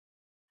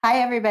Hi,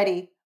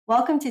 everybody.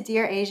 Welcome to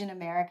Dear Asian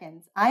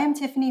Americans. I am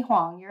Tiffany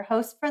Huang, your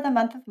host for the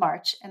month of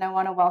March, and I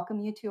want to welcome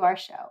you to our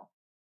show.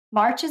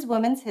 March is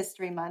Women's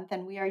History Month,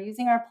 and we are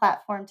using our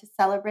platform to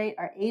celebrate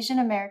our Asian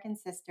American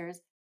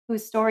sisters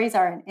whose stories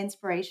are an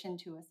inspiration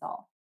to us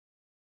all.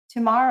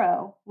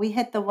 Tomorrow, we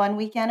hit the 1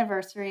 week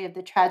anniversary of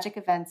the tragic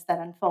events that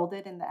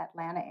unfolded in the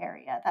Atlanta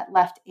area that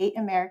left 8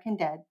 American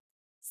dead,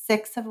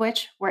 6 of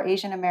which were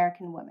Asian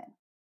American women.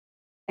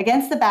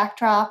 Against the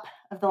backdrop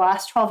of the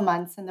last 12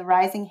 months and the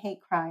rising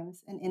hate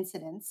crimes and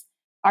incidents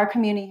our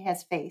community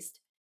has faced,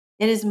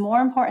 it is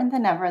more important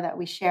than ever that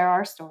we share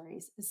our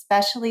stories,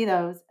 especially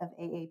those of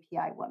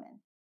AAPI women.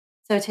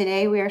 So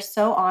today we are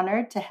so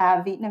honored to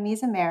have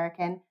Vietnamese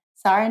American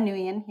Sarah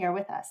Nguyen here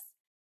with us.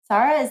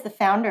 Sarah is the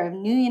founder of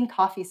Nguyen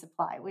Coffee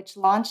Supply, which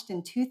launched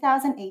in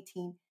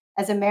 2018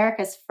 as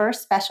America's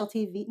first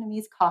specialty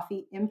Vietnamese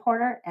coffee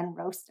importer and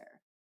roaster.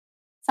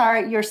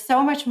 Sarah, you're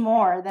so much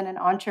more than an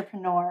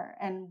entrepreneur,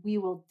 and we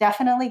will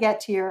definitely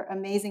get to your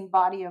amazing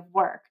body of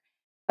work.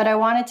 But I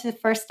wanted to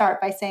first start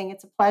by saying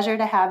it's a pleasure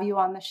to have you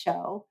on the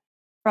show.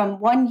 From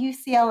one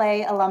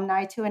UCLA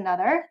alumni to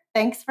another,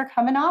 thanks for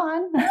coming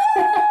on.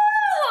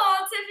 Oh,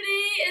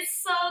 Tiffany,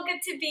 it's so good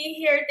to be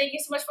here. Thank you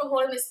so much for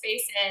holding this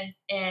space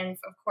and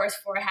of course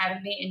for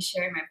having me and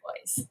sharing my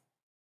voice.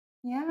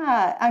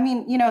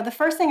 Yeah, the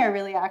first thing I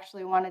really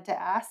actually wanted to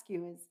ask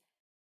you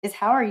is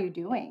how are you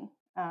doing?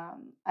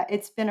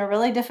 It's been a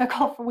really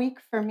difficult week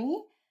for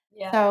me.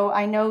 Yeah. So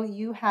I know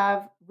you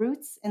have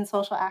roots in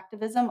social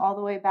activism all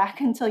the way back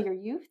until your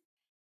youth.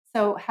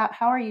 So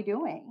how are you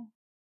doing?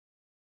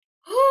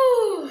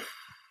 Whew.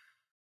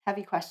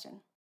 Heavy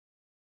question.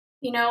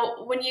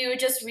 When you were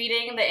just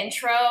reading the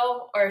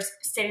intro or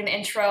stating the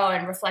intro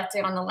and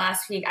reflecting on the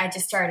last week, I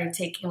just started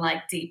taking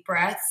like deep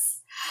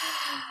breaths.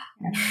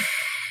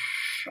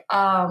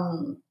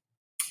 um,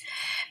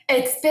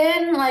 it's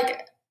been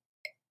like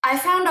I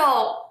found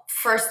out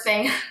first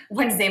thing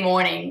Wednesday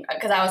morning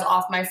because I was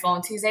off my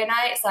phone Tuesday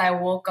night. So I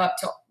woke up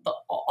to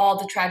all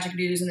the tragic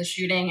news and the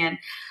shooting. And,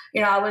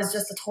 I was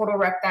just a total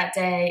wreck that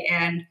day.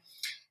 And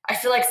I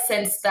feel like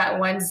since that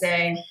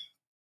Wednesday,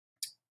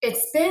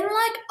 it's been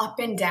like up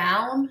and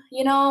down,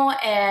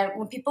 and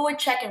when people would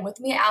check in with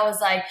me, I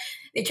was like,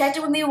 they checked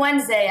in with me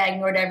Wednesday, I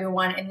ignored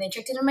everyone, and they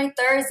checked in on my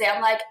Thursday.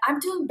 I'm like, I'm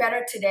doing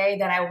better today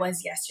than I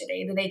was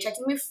yesterday. Then they checked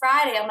in with me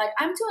Friday. I'm like,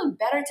 I'm doing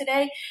better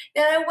today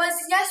than I was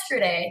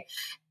yesterday.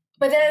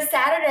 But then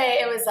Saturday,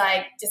 it was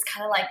like just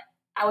kind of like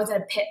I was in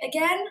a pit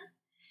again.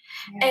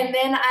 Yeah. And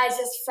then I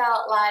just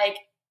felt like,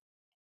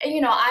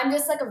 I'm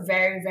just like a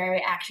very,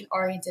 very action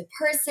oriented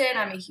person.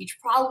 I'm a huge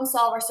problem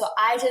solver. So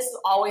I just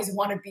always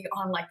want to be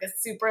on like this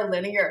super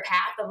linear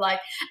path of like,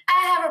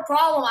 I have a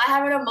problem, I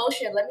have an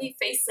emotion, let me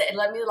face it and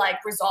let me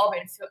like resolve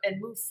it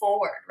and move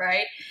forward,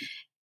 right?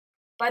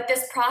 But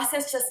this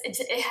process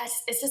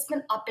it's just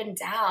been up and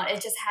down.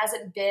 It just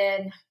hasn't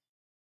been,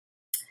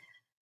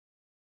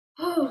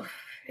 oh,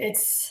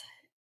 it's,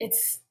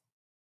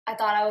 I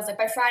thought I was like,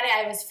 by Friday,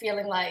 I was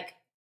feeling like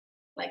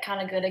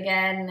kind of good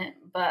again,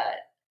 but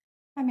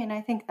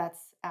I think that's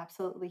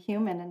absolutely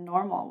human and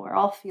normal. We're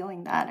all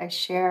feeling that. I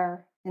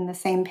share in the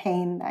same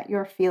pain that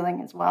you're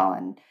feeling as well.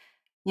 And,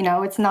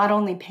 it's not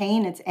only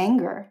pain, it's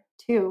anger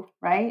too,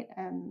 right?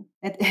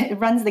 It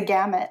runs the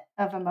gamut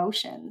of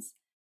emotions.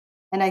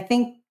 And I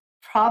think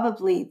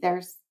probably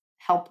there's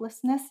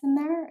helplessness in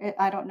there.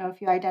 I don't know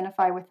if you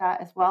identify with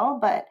that as well,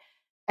 but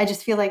I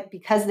just feel like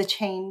because the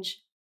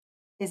change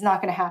is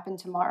not going to happen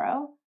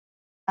tomorrow,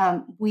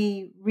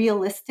 we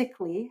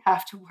realistically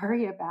have to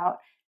worry about,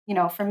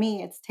 for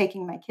me, it's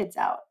taking my kids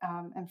out.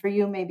 And for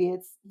you, maybe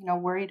it's,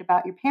 worried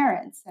about your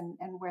parents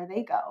and where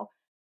they go.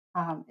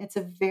 It's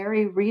a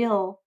very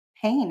real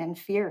pain and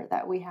fear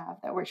that we have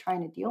that we're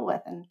trying to deal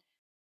with. And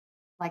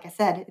like I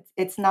said,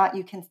 it's not,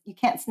 you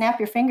can't snap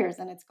your fingers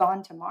and it's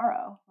gone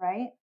tomorrow,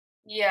 right?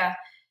 yeah.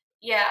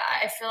 Yeah,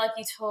 I feel like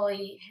you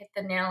totally hit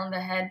the nail on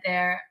the head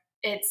there.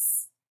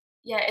 It's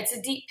yeah, it's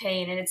a deep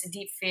pain and it's a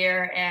deep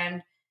fear,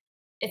 and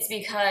it's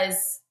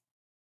because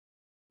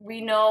we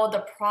know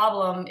the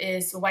problem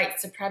is white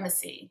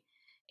supremacy.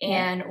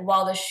 Yeah. And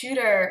while the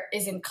shooter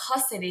is in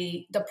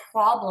custody, the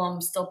problem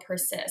still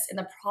persists, and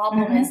the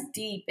problem is Hmm.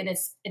 deep, and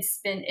it's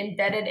been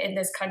embedded in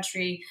this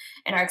country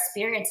and our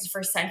experiences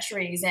for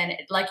centuries. And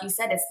like you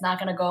said, it's not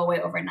going to go away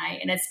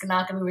overnight, and it's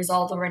not going to be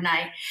resolved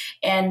overnight.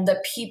 And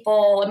the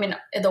people, I mean,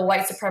 the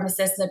white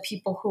supremacists, the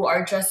people who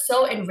are just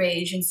so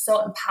enraged and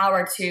so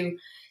empowered to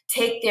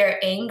take their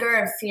anger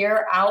and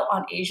fear out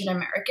on Asian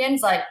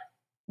Americans, like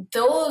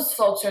those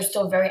folks are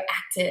still very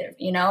active,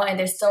 and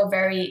they're still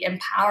very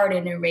empowered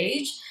and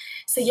enraged.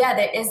 So yeah,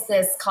 there is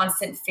this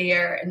constant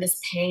fear and this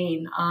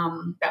pain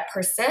that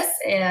persists,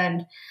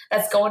 and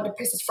that's going to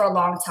persist for a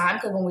long time.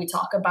 Because when we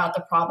talk about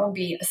the problem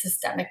being a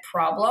systemic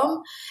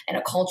problem and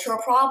a cultural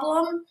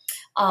problem,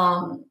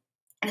 um,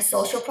 and a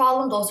social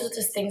problem, those are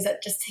just things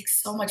that just take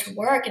so much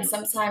work. And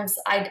sometimes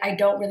I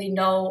don't really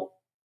know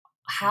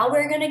how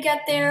we're going to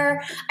get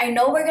there. I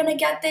know we're going to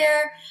get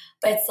there,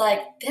 but it's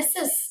like this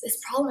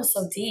problem is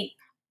so deep,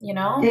 you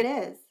know? It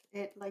is.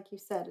 It, like you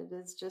said, it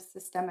is just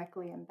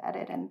systemically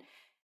embedded.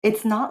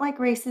 It's not like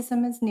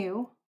racism is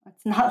new.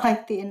 It's not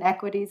like the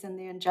inequities and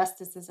the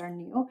injustices are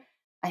new.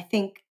 I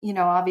think,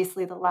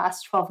 obviously the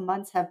last 12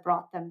 months have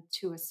brought them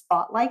to a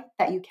spotlight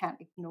that you can't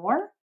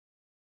ignore.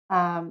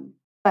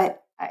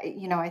 But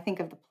I think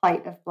of the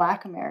plight of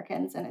Black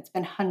Americans, and it's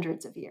been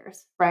hundreds of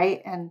years,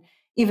 right? And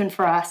even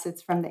for us,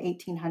 it's from the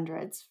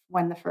 1800s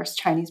when the first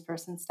Chinese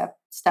person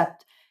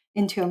stepped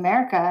into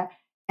America,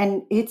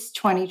 and it's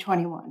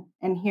 2021,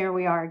 and here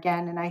we are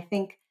again. And I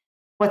think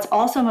what's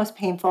also most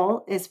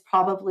painful is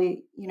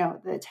probably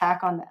the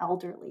attack on the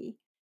elderly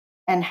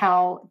and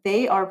how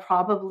they are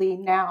probably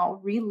now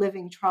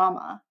reliving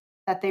trauma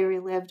that they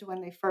relived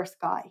when they first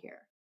got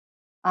here,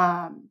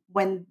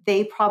 when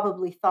they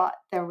probably thought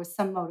there was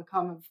some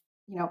modicum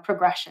of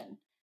progression.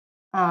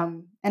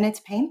 And it's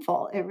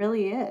painful. It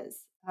really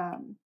is.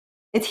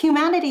 It's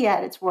humanity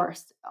at its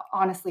worst,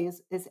 honestly,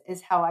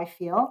 is how I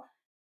feel,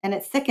 and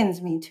it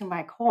sickens me to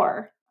my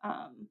core.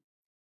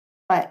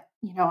 But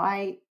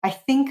I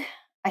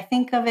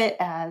think of it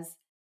as,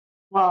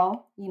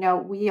 well,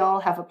 we all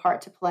have a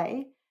part to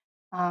play,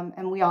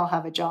 and we all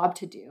have a job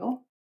to do.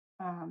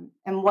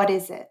 And what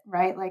is it,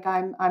 right? Like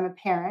I'm a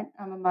parent,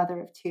 I'm a mother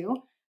of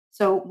two.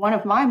 So one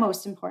of my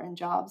most important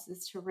jobs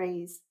is to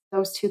raise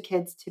those two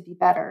kids to be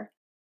better,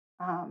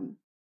 um,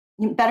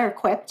 better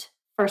equipped,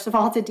 first of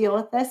all, to deal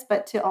with this,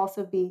 but to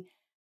also be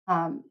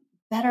um,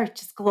 better,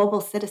 just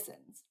global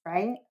citizens,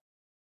 right?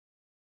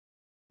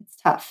 It's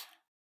tough.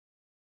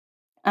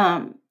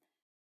 Um,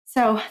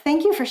 So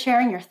thank you for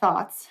sharing your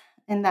thoughts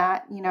in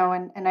that,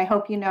 and I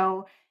hope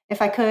if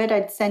I could,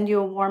 I'd send you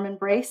a warm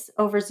embrace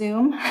over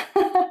Zoom,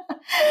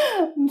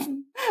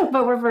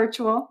 but we're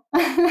virtual.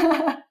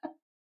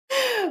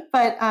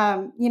 But,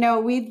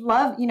 we'd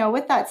love,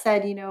 with that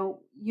said,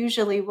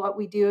 usually what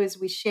we do is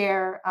we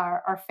share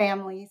our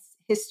family's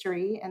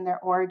history and their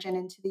origin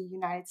into the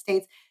United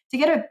States to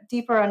get a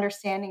deeper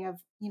understanding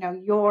of,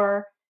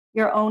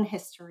 your own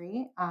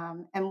history,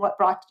 and what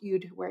brought you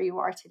to where you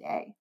are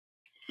today.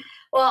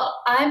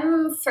 Well,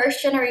 I'm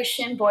first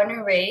generation born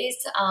and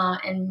raised,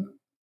 and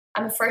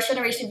I'm a first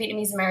generation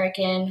Vietnamese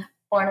American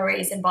born and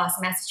raised in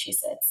Boston,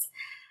 Massachusetts.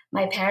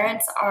 My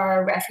parents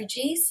are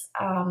refugees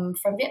from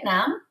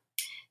Vietnam.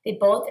 They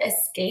both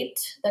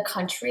escaped the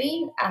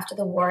country after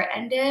the war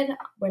ended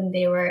when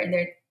they were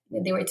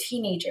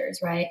teenagers,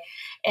 right?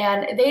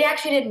 And they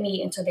actually didn't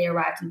meet until they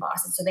arrived in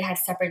Boston, so they had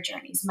separate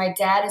journeys. My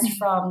dad is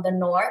from the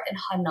north in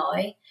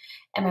Hanoi,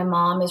 and my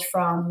mom is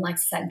from like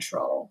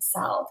central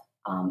south.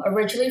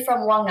 Originally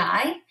from Wang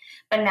Ngai,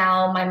 but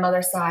now my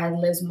mother's side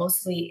lives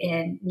mostly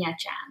in Nha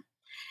Trang.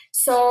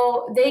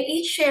 So they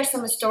each share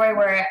some story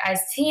where, as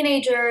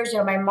teenagers,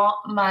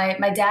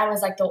 my dad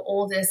was like the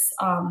oldest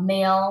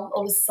male,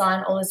 oldest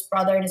son, oldest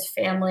brother in his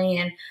family,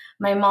 and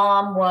my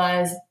mom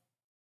was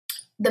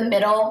the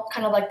middle,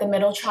 kind of like the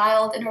middle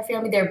child in her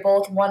family. They're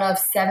both one of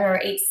 7 or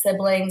 8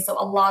 siblings, so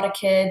a lot of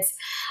kids.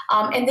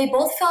 And they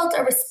both felt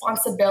a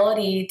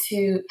responsibility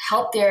to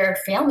help their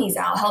families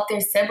out, help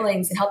their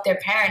siblings, and help their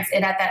parents.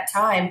 And at that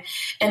time,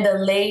 in the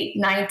late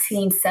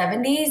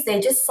 1970s, they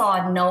just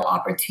saw no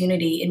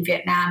opportunity in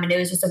Vietnam, and it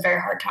was just a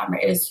very hard time.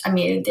 It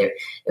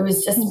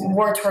was just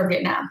war torn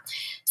Vietnam.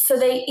 So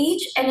they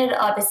each ended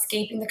up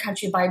escaping the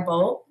country by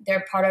boat.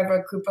 They're part of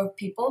a group of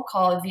people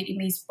called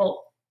Vietnamese boat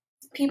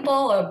people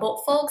or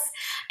boat folks,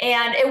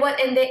 and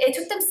it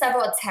took them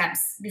several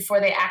attempts before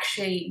they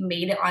actually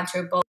made it onto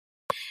a boat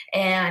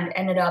and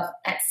ended up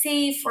at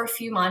sea for a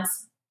few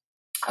months.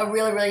 A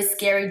really, really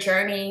scary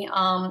journey.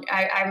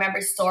 I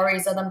remember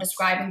stories of them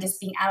describing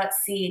just being out at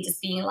sea and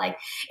just being like,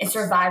 and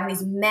surviving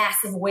these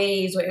massive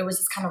waves where it was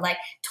just kind of like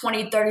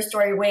 20,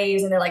 30-story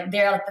waves. And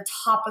they're at the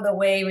top of the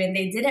wave and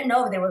they didn't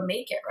know they would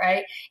make it,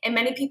 right? And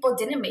many people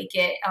didn't make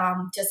it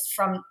just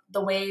from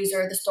the waves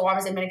or the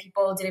storms, and many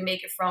people didn't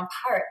make it from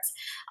pirates.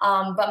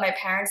 But my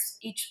parents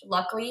each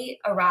luckily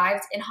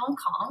arrived in Hong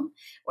Kong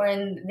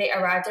when they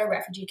arrived at a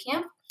refugee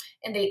camp,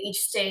 and they each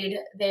stayed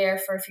there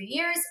for a few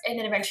years, and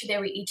then eventually they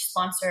were each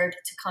sponsored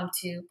to come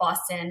to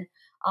Boston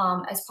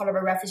as part of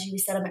a refugee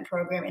resettlement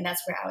program, and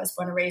that's where I was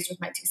born and raised with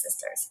my 2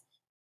 sisters.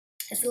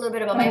 It's a little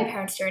bit about my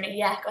parents' journey.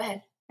 Yeah, go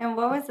ahead. And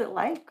what was it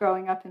like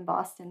growing up in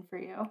Boston for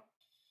you?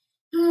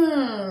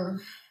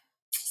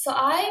 So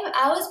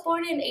I was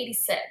born in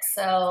 '86,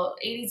 so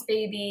 '80s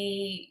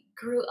baby.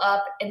 Grew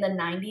up in the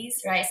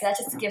 '90s, right? So that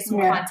just to give some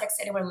context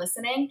to anyone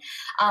listening.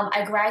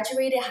 I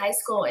graduated high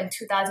school in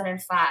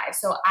 2005,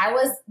 so I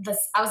was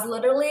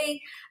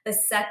literally the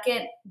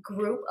second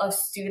group of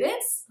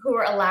students who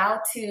were allowed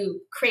to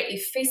create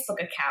a Facebook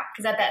account,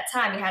 because at that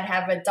time you had to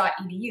have a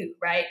 .edu,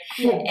 right?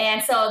 Yeah.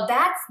 And so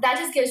that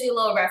just gives you a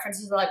little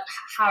reference to like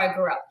how I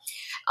grew up.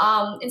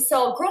 And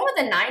so growing up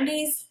in the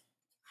 '90s.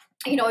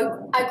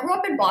 I grew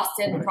up in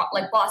Boston,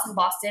 like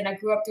Boston. I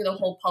grew up through the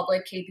whole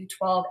public K through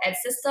 12 ed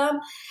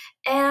system,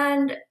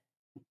 and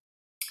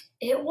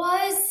it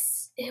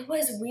was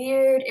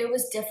weird. It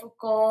was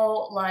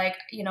difficult. Like,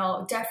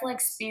 definitely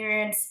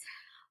experienced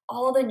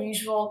all the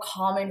usual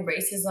common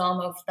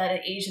racism of that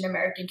an Asian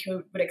American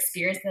kid would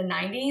experience in the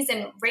 '90s.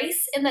 And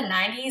race in the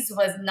 '90s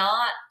was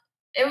not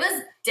it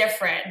was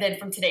different than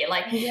from today.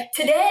 Like Yeah.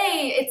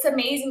 today, it's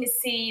amazing to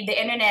see the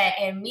internet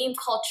and meme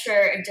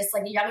culture and just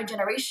like the younger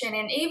generation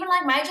and even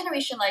like my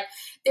generation. Like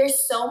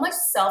there's so much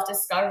self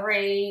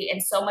discovery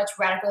and so much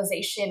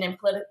radicalization and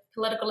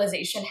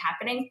politicalization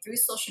happening through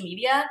social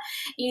media.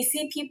 You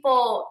see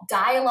people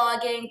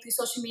dialoguing through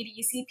social media.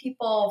 You see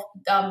people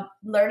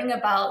learning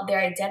about their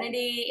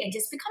identity and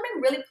just becoming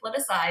really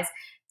politicized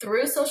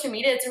through social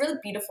media. It's a really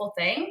beautiful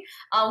thing.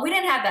 We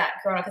didn't have that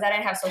growing up because I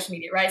didn't have social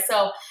media, right?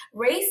 So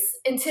race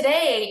and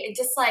today,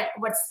 just like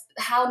what's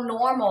how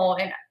normal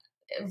and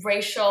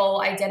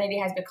racial identity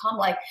has become.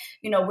 Like,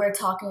 we're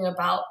talking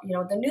about,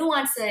 the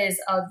nuances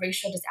of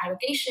racial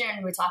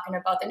disaggregation. We're talking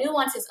about the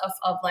nuances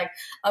of like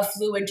a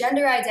fluid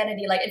gender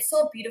identity. Like, it's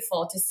so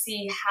beautiful to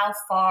see how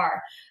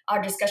far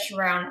our discussion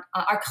around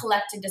our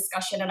collective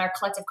discussion and our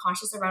collective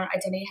consciousness around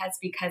identity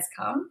has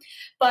come.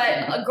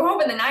 But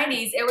growing up in the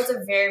 90s, it was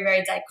a very,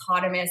 very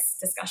dichotomous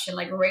discussion.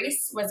 Like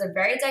race was a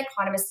very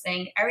dichotomous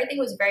thing. Everything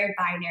was very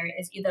binary.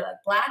 It's either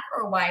like black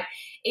or white.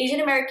 Asian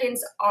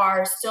Americans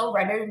are still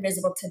rendered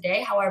invisible today.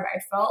 However, I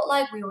felt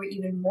like we were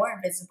even more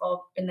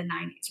invisible in the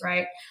 90s,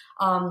 right?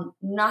 We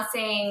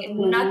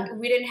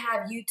didn't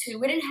have YouTube.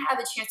 We didn't have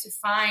the chance to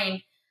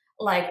find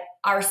like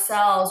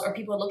ourselves or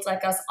people who looked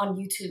like us on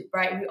YouTube,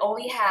 right? We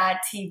only had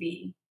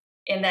TV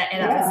and that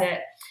was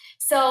it.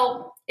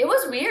 So it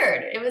was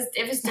weird. It was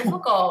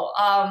difficult.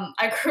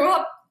 I grew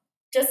up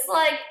just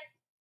like,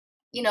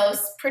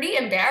 pretty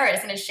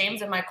embarrassed and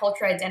ashamed of my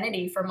cultural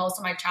identity for most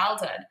of my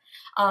childhood,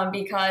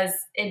 because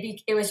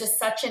it was just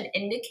such an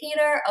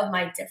indicator of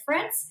my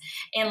difference,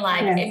 and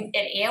like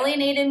it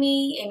alienated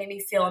me. It made me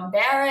feel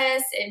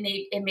embarrassed.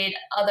 It made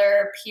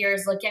other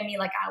peers look at me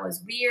like I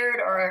was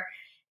weird, or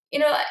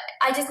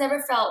I just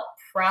never felt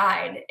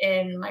pride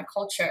in my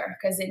culture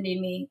because it made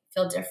me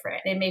feel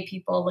different. It made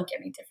people look at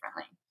me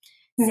differently.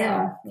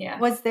 So yeah.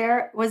 Was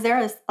there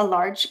a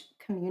large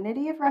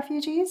community of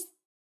refugees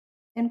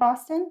in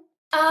Boston?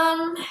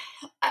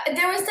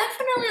 There was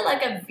definitely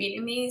like a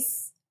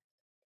Vietnamese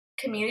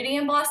community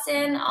in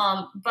Boston,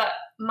 but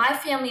my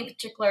family in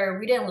particular,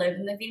 we didn't live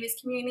in the Vietnamese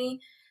community.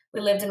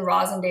 We lived in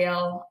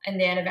Rosendale and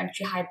then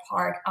eventually Hyde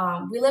Park.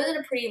 We lived in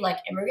a pretty like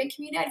immigrant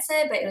community, I'd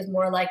say, but it was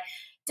more like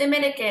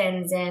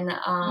Dominicans and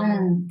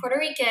Puerto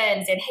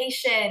Ricans and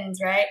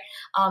Haitians, right?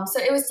 So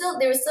there was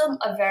still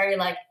a very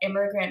like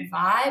immigrant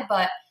vibe,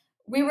 but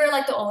we were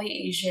like the only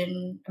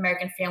Asian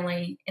American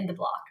family in the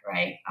block,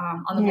 right?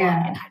 On the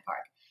block in Hyde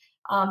Park.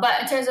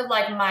 But in terms of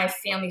like my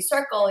family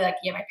circle, like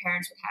my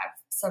parents would have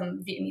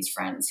some Vietnamese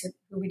friends who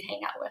we'd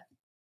hang out with.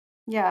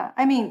 Yeah,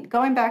 I mean,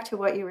 going back to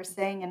what you were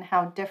saying and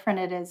how different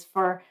it is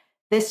for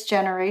this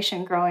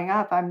generation growing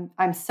up,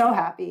 I'm so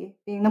happy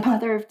being the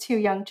mother of two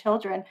young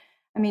children.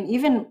 I mean,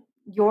 even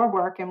your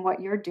work and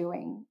what you're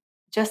doing,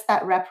 just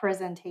that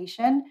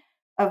representation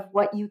of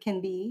what you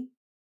can be,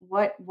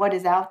 what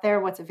is out there,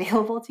 what's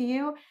available to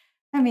you.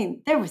 I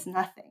mean, there was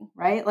nothing,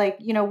 right? Like,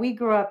 we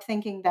grew up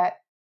thinking that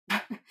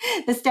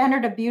the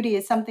standard of beauty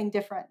is something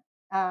different.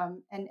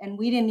 And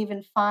we didn't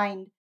even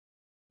find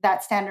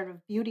that standard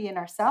of beauty in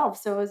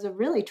ourselves. So it was a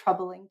really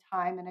troubling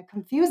time and a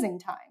confusing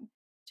time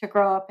to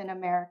grow up in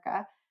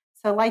America.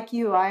 So, like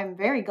you, I am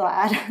very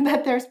glad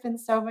that there's been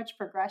so much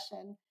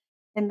progression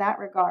in that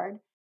regard.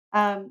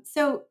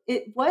 So,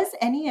 it was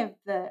any of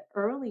the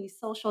early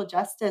social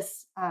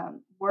justice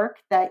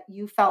work that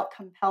you felt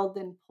compelled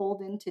and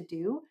pulled in to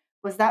do?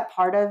 Was that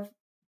part of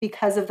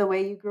because of the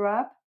way you grew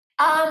up?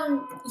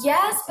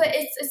 Yes, but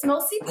it's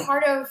mostly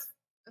part of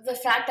the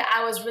fact that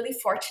I was really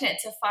fortunate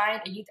to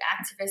find a youth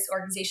activist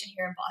organization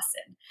here in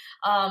Boston.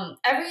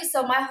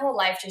 So my whole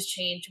life just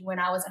changed when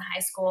I was in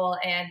high school,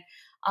 and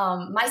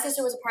my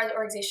sister was a part of the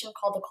organization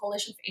called the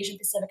Coalition for Asian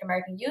Pacific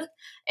American Youth,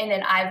 and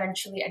then I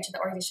eventually entered the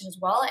organization as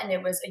well. And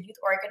it was a youth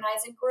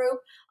organizing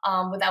group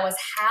that was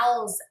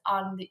housed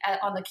on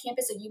the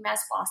campus of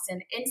UMass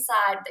Boston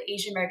inside the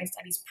Asian American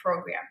Studies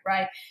program,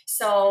 right?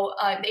 So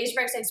the Asian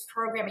American Studies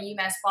program at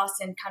UMass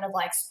Boston kind of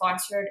like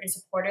sponsored and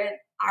supported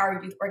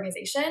our youth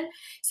organization.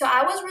 So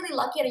I was really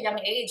lucky at a young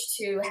age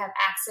to have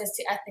access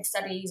to ethnic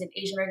studies and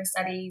Asian American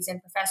studies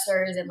and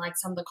professors and like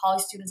some of the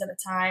college students at the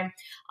time.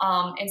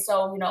 And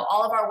so,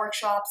 all of our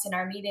workshops and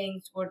our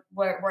meetings were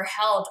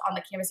held on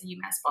the campus of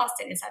UMass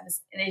Boston inside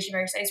this Asian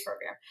American Studies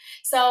program.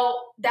 So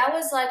that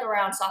was like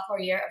around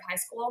sophomore year of high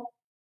school.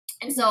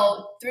 And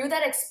so through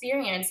that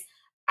experience,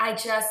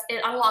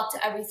 it unlocked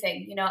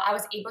everything. I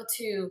was able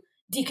to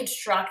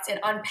deconstruct and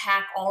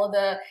unpack all of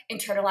the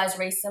internalized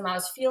racism I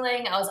was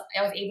feeling. I was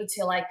able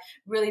to like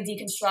really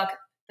deconstruct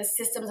the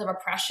systems of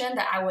oppression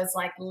that I was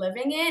like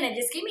living in, and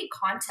just gave me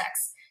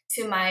context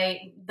to my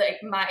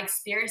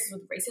experiences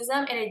with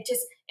racism, and it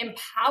just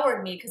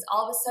empowered me because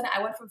all of a sudden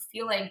I went from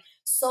feeling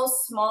so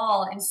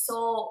small and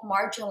so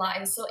marginalized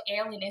and so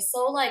alien and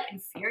so like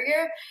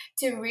inferior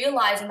to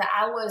realizing that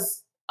I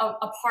was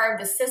a part of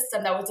the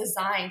system that was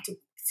designed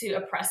to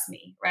oppress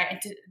me, right?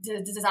 And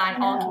to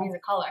design all communities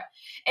of color.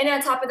 And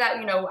on top of that,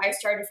 I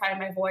started to find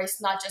my voice,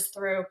 not just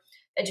through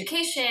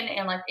education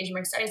and like Asian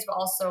American studies, but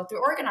also through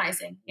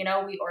organizing.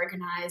 We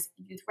organized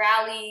youth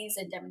rallies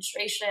and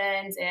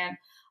demonstrations and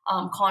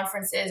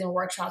conferences and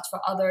workshops for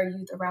other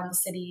youth around the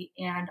city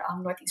and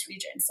Northeast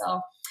region.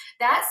 So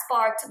that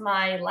sparked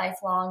my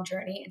lifelong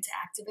journey into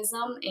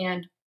activism.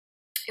 And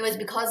it was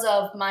because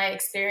of my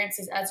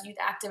experiences as a youth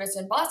activist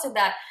in Boston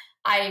that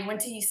I went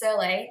to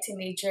UCLA to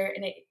major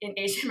in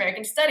Asian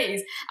American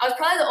Studies. I was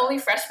probably the only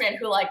freshman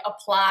who like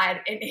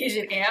applied in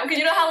Asian Am, because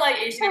you know how like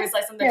Asian Am is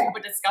like something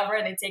people discover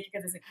and they take it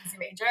because it's an easy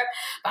major.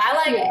 But I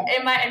like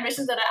in my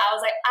admissions that I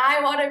was like,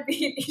 I want to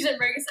be an Asian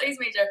American Studies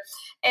major,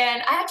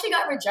 and I actually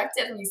got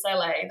rejected from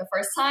UCLA the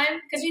first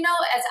time because you know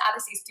as an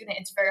out-of-state student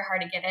it's very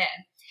hard to get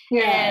in.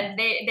 Yeah. And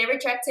they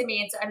rejected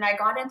me, and I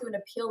got in through an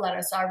appeal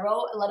letter. So I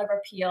wrote a letter of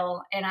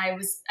appeal, and I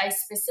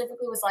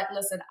specifically was like,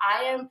 listen,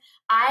 I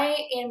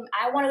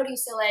want to go to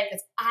UCLA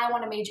because I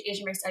want to major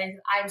Asian American Studies.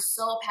 I'm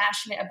so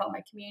passionate about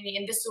my community,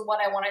 and this is what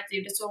I want to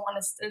do. This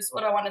is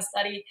what I want to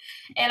study,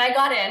 and I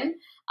got in.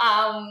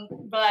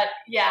 But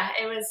yeah,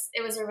 it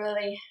was a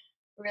really,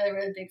 really,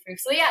 really big proof.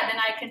 So yeah, then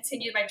I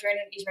continued my journey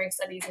in Asian American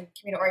Studies and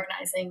community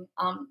organizing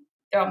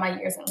throughout my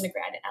years in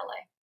undergrad in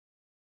LA.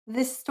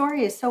 This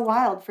story is so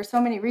wild for so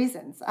many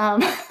reasons.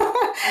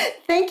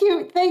 Thank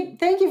you,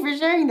 thank you for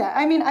sharing that.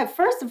 I mean,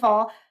 first of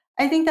all,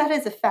 I think that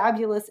is a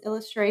fabulous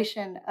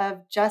illustration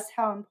of just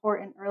how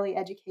important early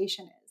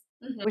education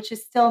is, which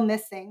is still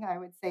missing, I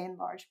would say, in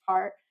large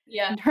part,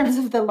 in terms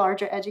of the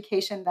larger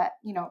education that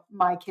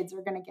my kids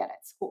are going to get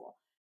at school.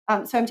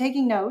 So I'm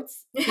taking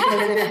notes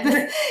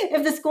because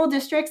if the school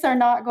districts are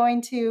not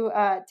going to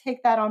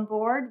take that on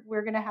board,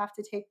 we're going to have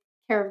to take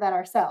care of that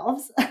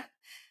ourselves.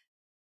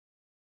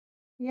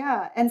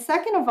 Yeah, and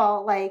second of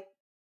all, like,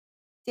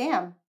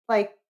 damn,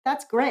 like,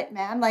 that's grit,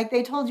 man, like,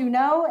 they told you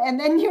no, and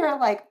then you're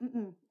like,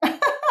 "Mm-mm."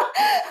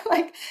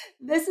 Like,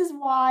 this is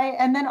why,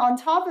 and then on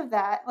top of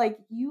that, like,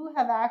 you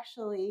have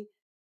actually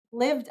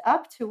lived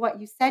up to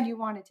what you said you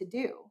wanted to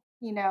do,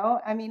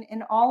 I mean,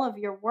 in all of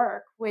your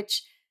work,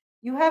 which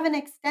you have an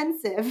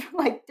extensive,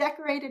 like,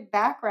 decorated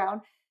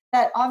background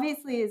that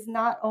obviously is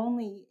not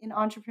only in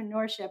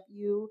entrepreneurship,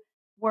 you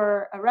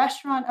were a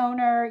restaurant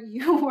owner,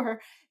 you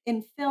were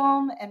in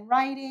film and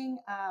writing.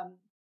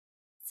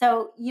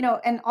 So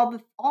and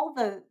all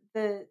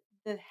the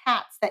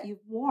hats that you've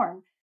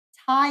worn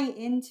tie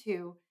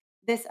into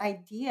this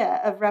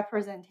idea of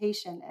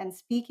representation and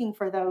speaking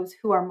for those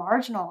who are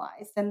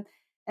marginalized. And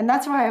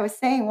that's why I was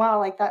saying, wow,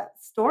 like that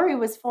story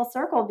was full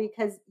circle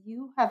because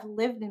you have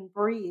lived and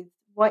breathed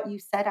what you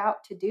set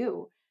out to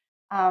do,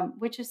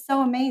 which is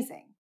so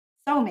amazing,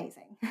 so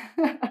amazing.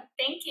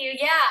 Thank you.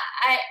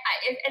 Yeah,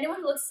 if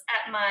anyone looks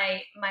at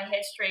my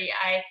history,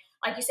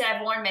 like you said,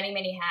 I've worn many,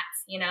 many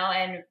hats,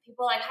 and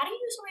people are like, how do you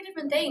do so many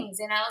different things?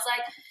 And I was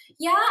like,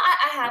 yeah,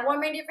 I have worn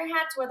many different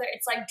hats, whether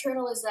it's like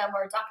journalism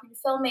or documentary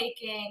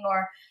filmmaking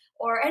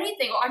or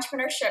anything, or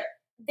entrepreneurship.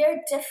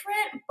 They're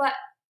different, but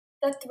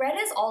the thread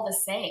is all the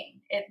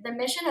same. The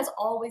mission has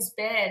always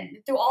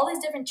been, through all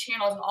these different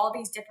channels and all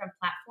these different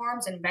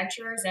platforms and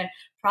ventures and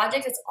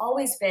projects, it's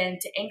always been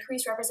to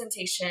increase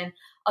representation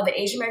of the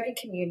Asian American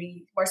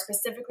community, more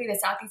specifically the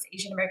Southeast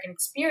Asian American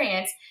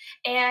experience,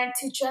 and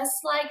to just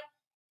like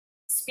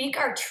speak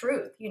our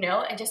truth,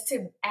 and just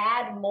to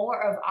add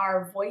more of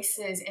our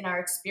voices and our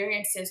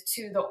experiences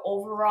to the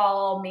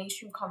overall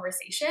mainstream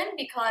conversation,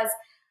 because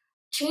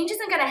change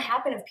isn't going to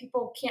happen if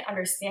people can't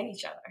understand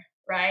each other,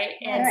 right?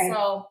 And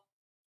so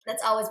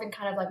that's always been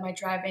kind of like my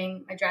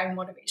driving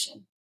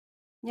motivation.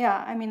 Yeah,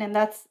 I mean, and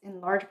that's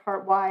in large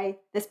part why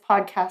this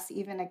podcast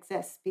even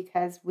exists,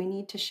 because we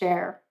need to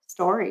share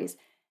stories.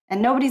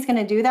 And nobody's going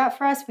to do that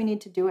for us. We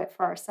need to do it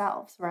for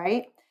ourselves,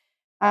 right?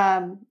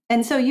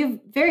 And so you've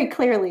very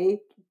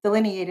clearly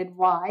delineated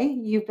why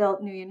you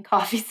built Nguyen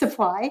Coffee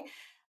Supply.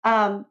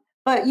 But,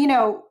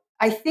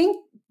 I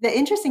think the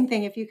interesting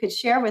thing, if you could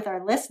share with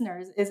our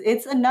listeners, is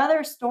it's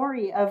another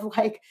story of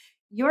like,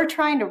 you're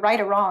trying to right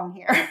a wrong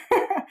here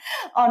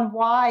on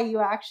why you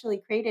actually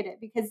created it,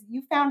 because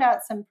you found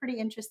out some pretty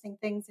interesting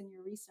things in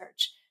your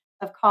research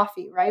of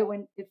coffee, right?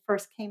 When it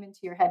first came into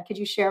your head. Could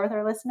you share with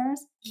our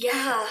listeners?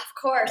 Yeah, of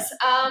course.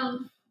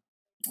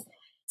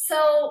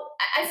 So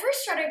I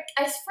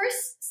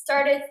first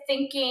started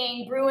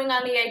thinking, brewing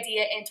on the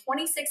idea in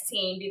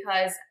 2016,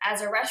 because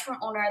as a restaurant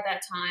owner at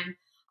that time,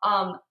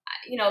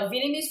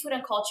 Vietnamese food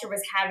and culture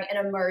was having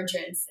an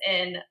emergence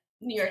in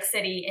New York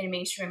City and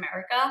mainstream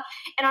America.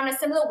 And on a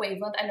similar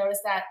wavelength, I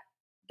noticed that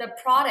the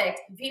product,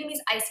 Vietnamese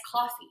iced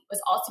coffee,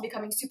 was also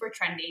becoming super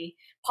trendy,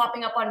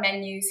 popping up on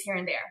menus here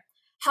and there.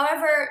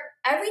 However,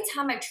 every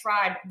time I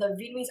tried the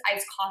Vietnamese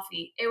iced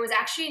coffee, it was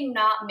actually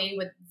not made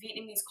with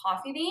Vietnamese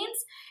coffee beans.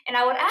 And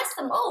I would ask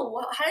them,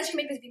 oh, how did you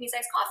make this Vietnamese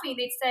iced coffee? And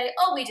they'd say,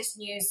 oh, we just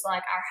use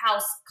like our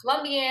house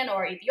Colombian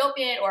or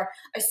Ethiopian or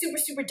a super,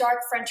 super dark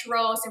French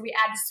roast, and we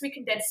add the sweet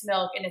condensed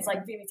milk, and it's like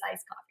Vietnamese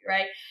iced coffee,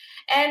 right?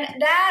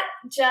 And that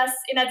just,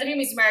 as a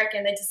Vietnamese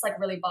American, that just like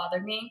really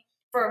bothered me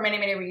for many,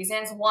 many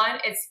reasons. One,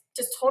 it's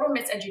just total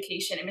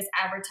miseducation and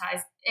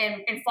misadvertised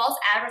and false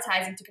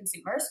advertising to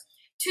consumers.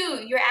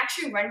 Two, you're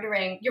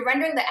rendering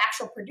the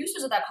actual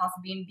producers of that coffee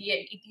bean, be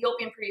it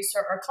Ethiopian producer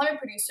or Colombian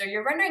producer,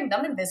 you're rendering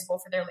them invisible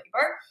for their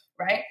labor,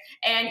 right?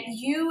 And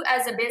you,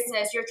 as a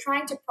business, you're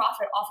trying to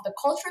profit off of the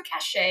cultural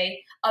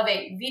cachet of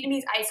a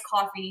Vietnamese iced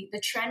coffee,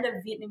 the trend of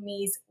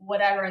Vietnamese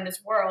whatever in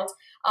this world,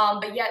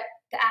 but yet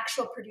the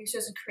actual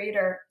producers and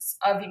creators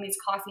of Vietnamese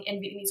coffee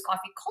and Vietnamese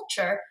coffee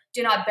culture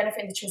do not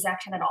benefit in the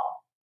transaction at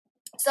all.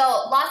 So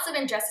lots of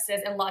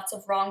injustices and lots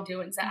of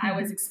wrongdoings that I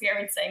was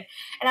experiencing.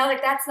 And I was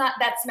like,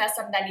 that's messed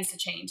up and that needs to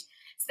change.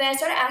 So then I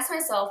started asking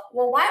myself,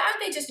 well, why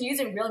aren't they just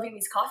using real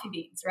Vietnamese coffee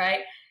beans, right?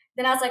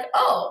 Then I was like,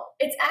 oh,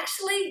 it's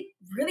actually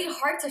really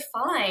hard to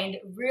find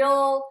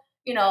real,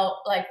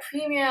 like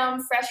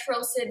premium, fresh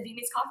roasted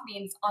Vietnamese coffee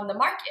beans on the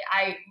market.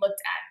 I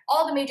looked at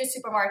all the major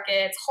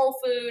supermarkets, Whole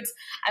Foods.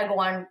 I go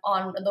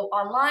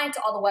online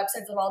to all the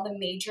websites of all the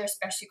major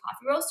specialty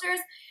coffee roasters,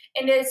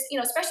 and it's,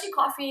 especially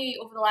coffee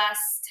over the last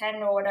 10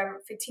 or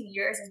whatever, 15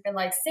 years has been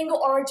like single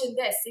origin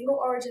this, single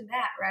origin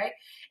that, right?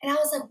 And I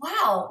was like,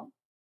 wow,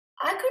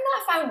 I could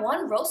not find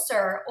one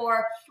roaster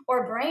or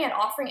brand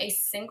offering a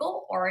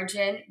single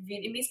origin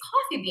Vietnamese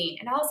coffee bean.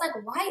 And I was like,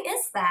 why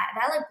is that?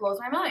 That like blows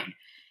my mind.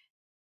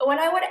 When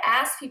I would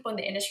ask people in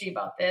the industry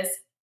about this,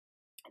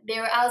 they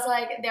were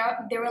like,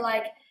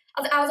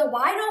 I was like,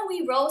 why don't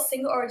we roast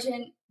single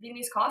origin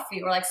Vietnamese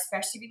coffee or like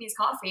specialty Vietnamese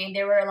coffee? And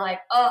they were like,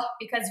 oh,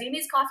 because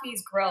Vietnamese coffee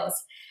is gross.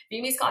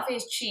 Vietnamese coffee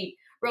is cheap.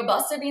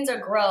 Robusta beans are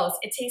gross.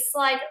 It tastes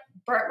like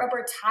burnt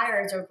rubber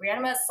tires or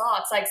grandma's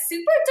socks. Like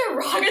super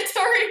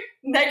derogatory,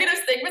 negative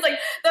statements. Like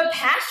the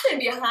passion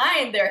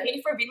behind their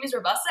hate for Vietnamese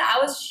Robusta, I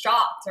was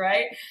shocked,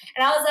 right?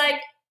 And I was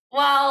like,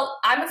 well,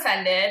 I'm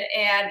offended,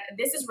 and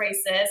this is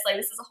racist. Like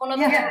this is a whole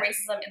other kind of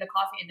racism in the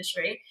coffee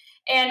industry.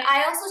 And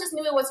I also just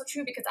knew it wasn't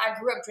true because I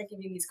grew up drinking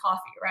Vietnamese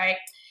coffee, right?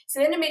 So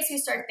then it makes me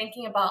start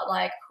thinking about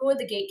like who are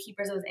the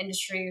gatekeepers of this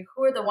industry?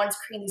 Who are the ones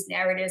creating these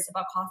narratives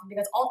about coffee?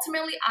 Because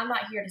ultimately, I'm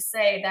not here to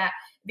say that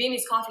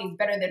Vietnamese coffee is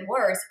better than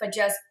worse, but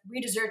just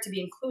we deserve to be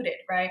included,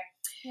 right?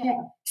 Yeah.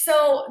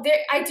 So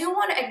I do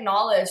want to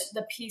acknowledge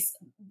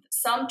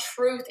some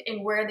truth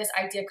in where this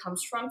idea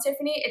comes from,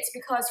 Tiffany. It's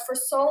because for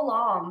so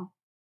long,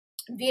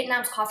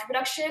 Vietnam's coffee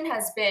production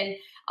has been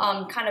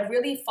kind of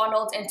really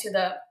funneled into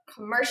the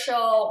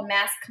commercial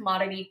mass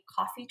commodity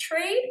coffee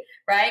trade,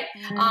 right?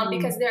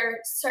 Because there are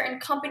certain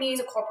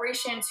companies or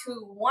corporations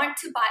who want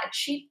to buy a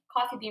cheap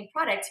coffee bean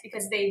product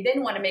because they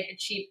then want to make a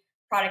cheap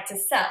product to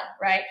sell,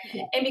 right?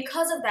 Yeah. And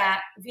because of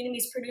that,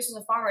 Vietnamese producers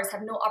and farmers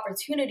have no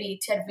opportunity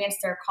to advance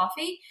their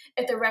coffee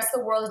if the rest of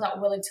the world is not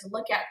willing to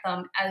look at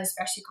them as a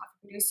specialty coffee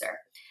producer.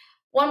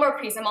 One more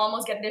piece, I'm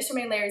almost getting, there's so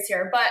many layers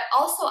here, but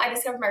also I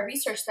discovered in my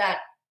research that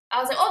I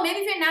was like, oh,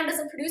 maybe Vietnam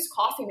doesn't produce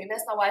coffee. Maybe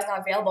that's not why it's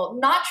not available.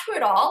 Not true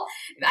at all.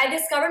 I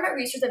discovered in my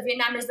research that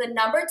Vietnam is the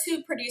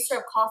 #2 producer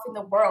of coffee in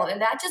the world. And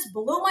that just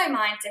blew my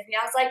mind, Tiffany.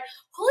 I was like,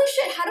 holy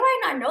shit, how do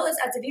I not know this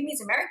as a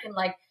Vietnamese American?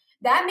 Like,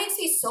 that makes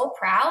me so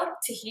proud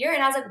to hear.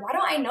 And I was like, why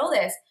don't I know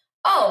this?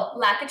 Oh,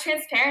 lack of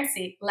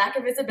transparency, lack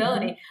of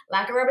visibility,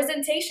 lack of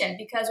representation.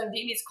 Because when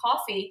Vietnamese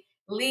coffee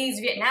leaves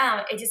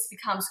Vietnam, it just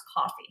becomes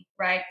coffee,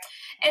 right?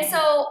 And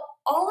so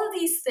all of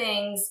these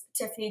things,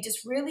 Tiffany,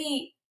 just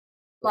really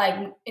like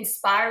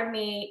inspired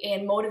me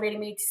and motivated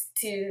me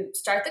to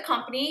start the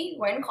company,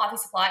 When Coffee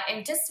Supply,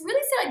 and just really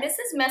say like, this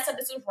is messed up,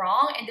 this is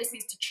wrong, and this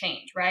needs to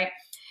change, right?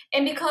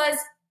 And because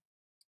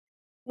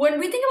when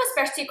we think about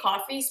specialty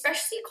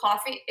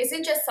coffee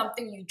isn't just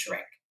something you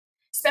drink.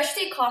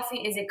 Specialty coffee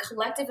is a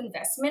collective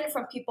investment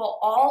from people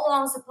all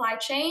along the supply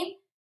chain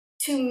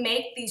to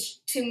make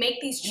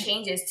these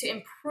changes, to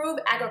improve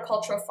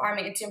agricultural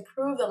farming and to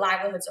improve the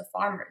livelihoods of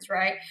farmers,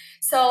 right?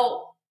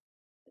 So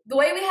the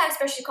way we have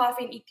specialty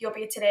coffee in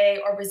Ethiopia today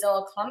or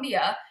Brazil,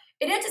 Colombia,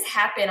 it didn't just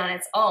happen on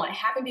its own. It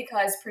happened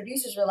because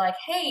producers were like,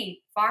 hey,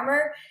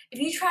 farmer, if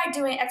you try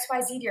doing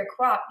XYZ to your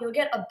crop, you'll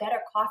get a better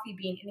coffee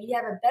bean. And if you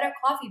have a better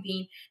coffee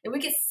bean, then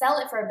we can sell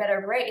it for a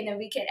better rate. And then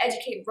we can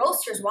educate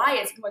roasters why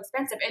it's more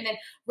expensive. And then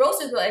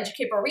roasters will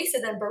educate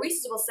baristas. And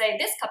baristas will say,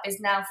 this cup is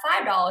now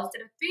 $5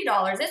 instead of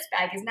 $3. This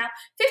bag is now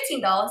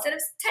 $15 instead of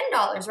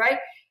 $10, right?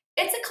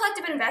 It's a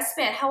collective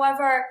investment.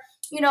 However,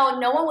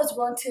 no one was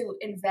willing to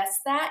invest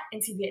that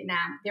into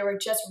Vietnam. They were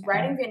just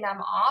writing Vietnam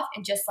off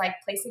and just like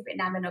placing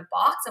Vietnam in a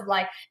box of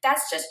like,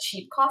 that's just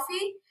cheap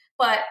coffee.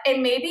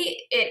 And maybe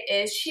it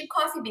is cheap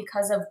coffee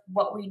because of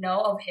what we know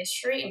of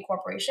history and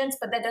corporations,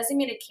 but that doesn't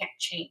mean it can't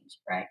change,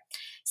 right?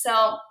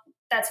 So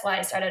that's why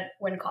I started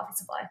When Coffee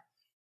Supply.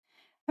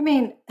 I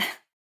mean,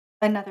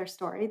 another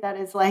story that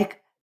is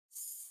like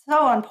so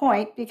on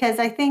point because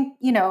I think,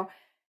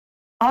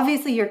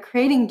 obviously you're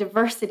creating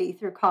diversity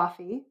through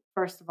coffee,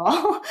 first of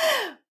all,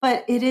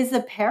 but it is a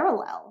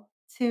parallel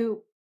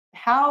to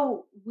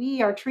how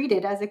we are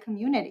treated as a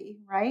community,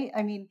 right?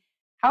 I mean,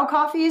 how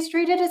coffee is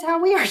treated is how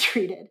we are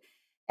treated.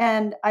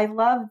 And I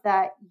love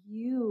that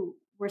you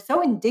were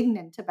so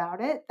indignant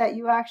about it that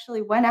you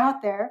actually went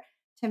out there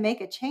to make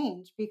a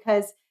change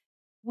because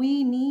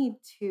we need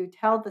to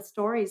tell the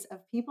stories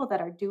of people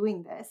that are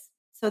doing this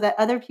so that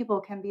other people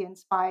can be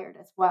inspired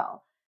as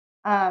well.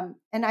 And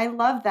I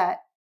love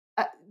that.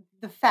 uh,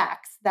 the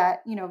facts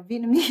that,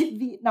 Vietnamese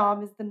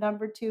Vietnam is the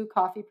number 2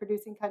 coffee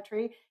producing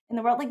country in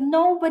the world. Like,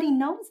 nobody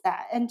knows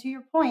that. And to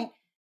your point,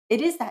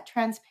 it is that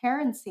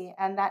transparency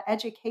and that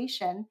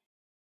education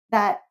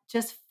that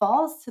just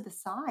falls to the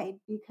side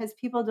because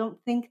people don't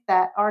think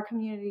that our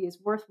community is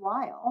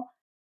worthwhile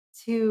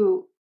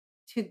to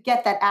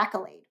get that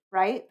accolade,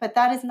 right? But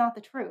that is not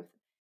the truth.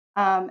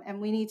 And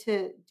we need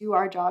to do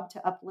our job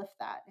to uplift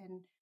that.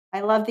 And I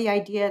love the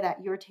idea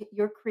that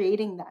you're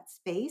creating that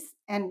space,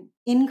 and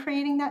in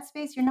creating that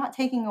space, you're not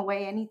taking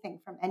away anything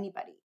from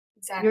anybody.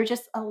 You're Exactly.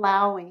 just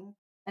allowing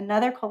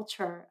another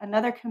culture,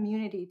 another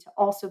community to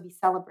also be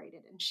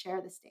celebrated and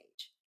share the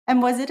stage.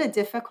 And was it a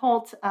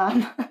difficult,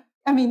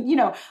 I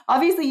mean,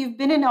 obviously you've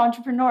been an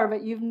entrepreneur,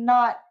 but you've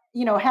not,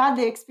 had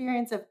the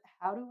experience of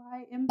how do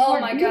I Oh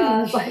import my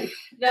beans? gosh. Like,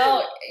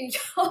 No,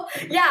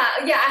 yeah.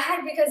 I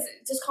had, because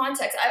just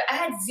context, I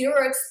had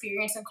zero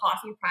experience in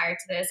coffee prior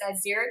to this. I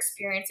had zero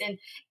experience in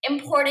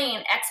importing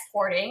and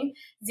exporting,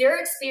 zero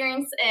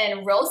experience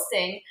in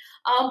roasting.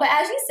 But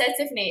as you said,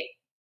 Tiffany,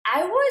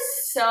 I was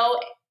so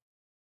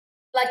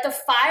like the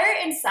fire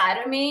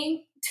inside of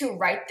me to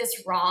right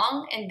this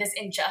wrong and this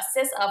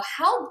injustice of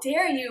how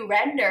dare you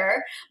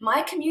render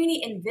my community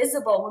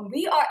invisible when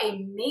we are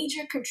a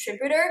major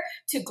contributor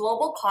to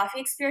global coffee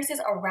experiences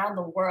around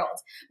the world.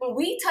 When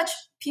we touch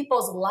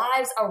people's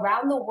lives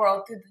around the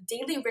world through the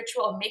daily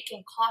ritual of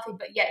making coffee,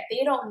 but yet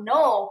they don't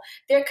know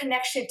their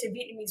connection to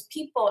Vietnamese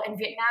people and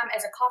Vietnam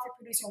as a coffee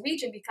producing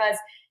region because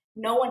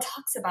no one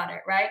talks about it,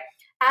 right?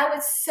 I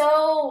was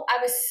so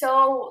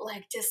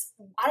like, just,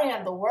 I don't even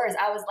have the words.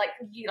 I was like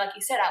you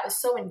said, I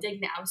was so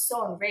indignant. I was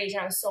so enraged,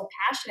 and I was so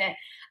passionate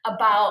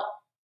about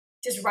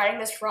just righting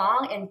this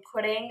wrong and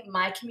putting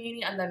my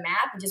community on the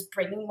map and just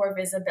bringing more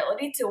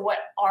visibility to what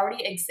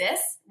already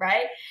exists,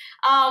 right?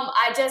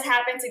 I just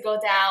happened to go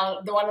down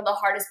one of the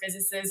hardest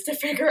businesses to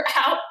figure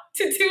out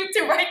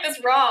to right this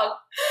wrong.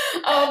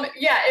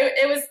 Yeah,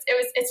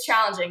 it's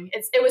challenging.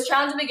 It was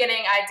challenging in the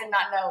beginning. I did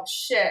not know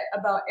shit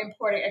about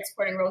importing,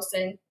 exporting,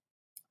 roasting.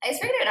 I just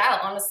figured it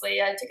out,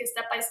 honestly. I took it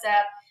step by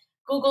step,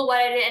 Googled what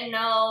I didn't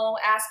know,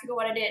 asked people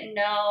what I didn't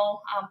know,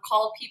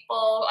 called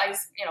people. I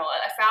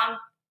found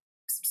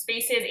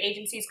spaces,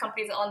 agencies,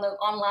 companies on the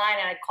online,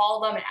 and I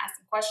called them and asked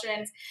them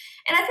questions,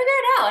 and I figured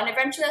it out. And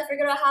eventually, I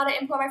figured out how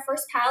to import my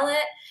first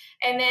pallet,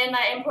 and then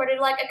I imported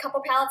like a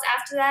couple pallets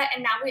after that,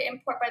 and now we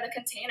import by the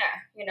container.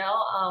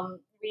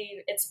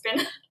 We it's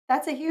been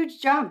that's a huge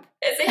jump.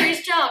 it's a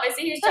huge jump. It's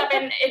a huge jump,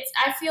 and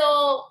I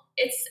feel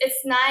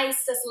it's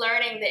nice just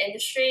learning the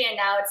industry, and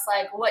now it's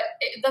like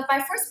my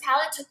first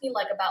palette took me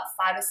like about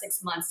 5 to 6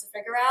 months to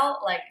figure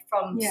out, like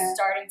from Yeah.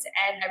 starting to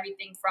end,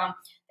 everything from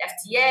the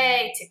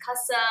FDA to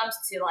customs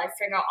to like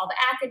figuring out all the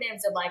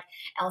acronyms of like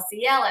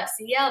LCL,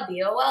 FCL,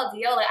 BOL,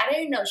 DO. Like, I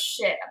didn't know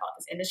shit about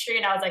this industry,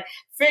 and I was like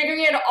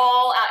figuring it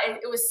all out.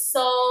 It was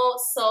so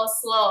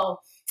slow.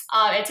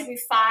 It took me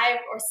 5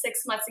 or 6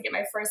 months to get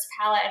my first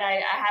palette, and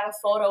I have a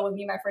photo with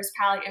me, my first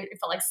palette. It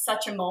felt like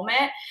such a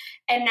moment,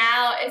 and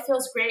now it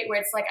feels great where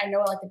it's like I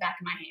know it like the back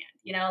of my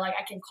hand. Like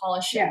I can call a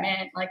Yeah.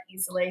 shipment like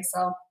easily.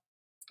 So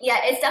yeah,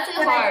 it's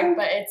definitely But I hard, think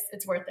but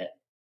it's worth it.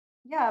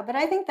 Yeah, but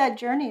I think that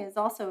journey is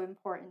also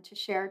important to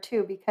share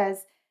too,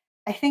 because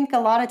I think a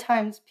lot of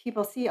times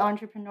people see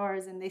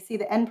entrepreneurs and they see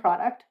the end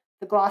product,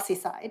 the glossy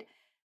side,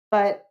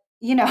 but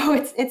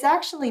it's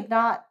actually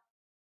not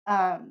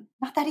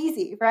that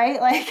easy,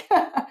 right? Like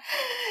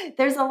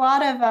there's a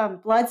lot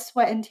of blood,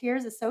 sweat, and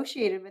tears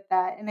associated with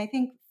that. And I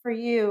think for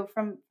you,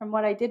 from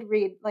what I did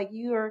read, like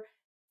your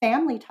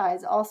family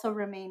ties also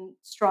remain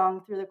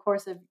strong through the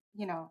course of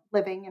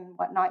living and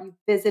whatnot. You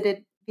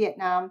visited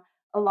Vietnam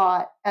a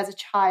lot as a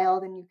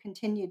child, and you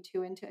continued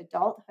to into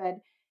adulthood,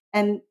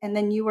 and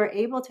then you were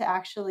able to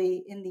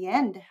actually, in the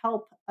end,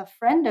 help a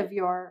friend of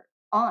your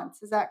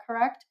aunt's. Is that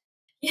correct?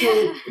 Yeah,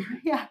 Who,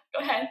 yeah. go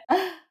ahead.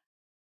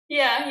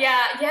 Yeah.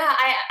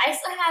 I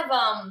still have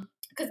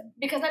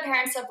because my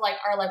parents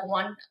are like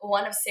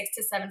one of 6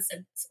 to 7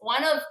 siblings,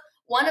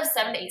 one of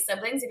 7 to 8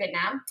 siblings in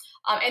Vietnam,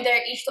 and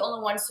they're each the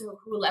only ones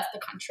who left the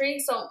country.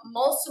 So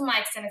most of my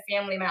extended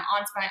family, my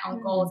aunts, my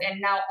uncles, Mm.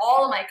 and now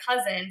all of my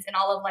cousins and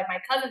all of like my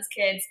cousins'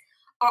 kids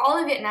are all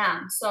in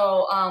Vietnam.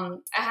 So I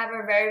have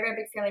a very very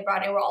big family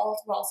abroad, and we're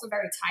also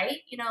very tight.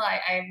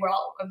 We're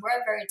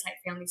a very tight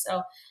family.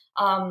 So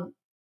um,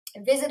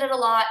 visited a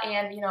lot,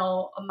 and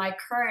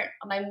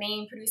my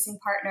main producing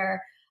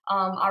partner,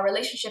 our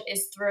relationship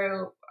is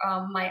through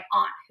my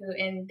aunt, who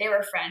and they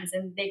were friends,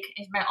 and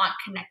my aunt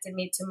connected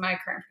me to my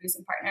current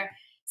producing partner.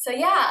 So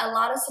yeah, a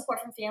lot of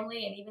support from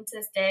family, and even to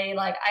this day,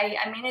 like I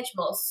manage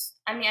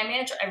I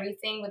manage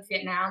everything with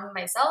Vietnam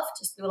myself,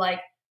 just through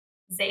like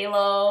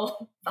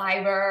Zalo,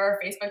 Viber,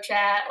 Facebook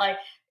chat. Like,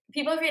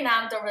 people in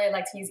Vietnam don't really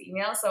like to use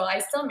email, so I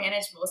still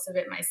manage most of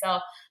it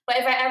myself. But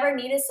if I ever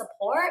needed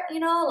support,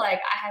 like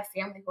I have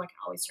family who I can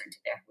always turn to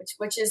there,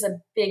 which is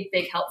a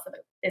big help for the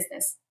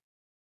business.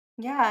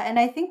 Yeah, and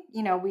I think,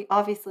 we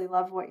obviously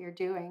love what you're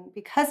doing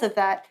because of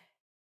that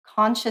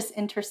conscious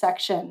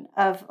intersection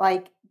of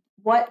like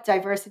what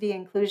diversity,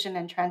 inclusion,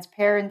 and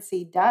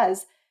transparency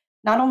does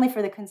not only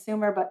for the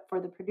consumer, but for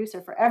the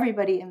producer, for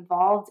everybody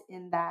involved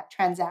in that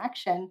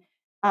transaction,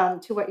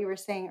 to what you were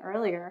saying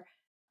earlier,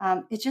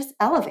 it just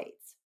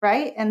elevates,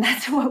 right? And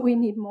that's what we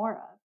need more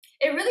of.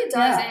 It really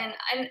does. Yeah.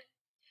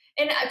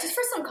 And just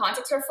for some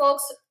context for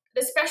folks,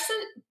 especially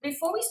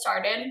before we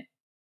started,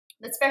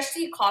 the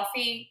specialty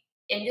coffee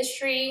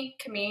industry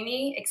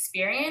community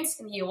experience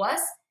in the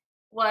US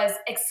was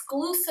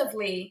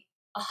exclusively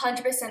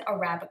 100%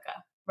 Arabica,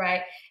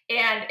 right?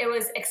 And it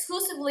was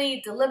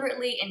exclusively,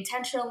 deliberately,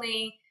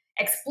 intentionally,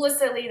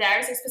 explicitly, that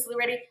is explicitly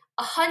ready,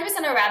 100%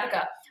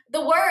 Arabica.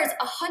 The words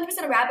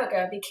 100%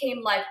 Arabica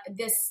became like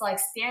this like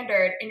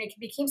standard, and it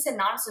became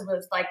synonymous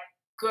with like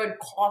good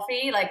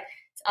coffee, like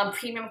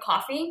premium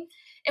coffee.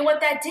 And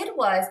what that did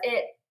was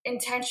it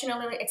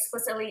intentionally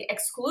explicitly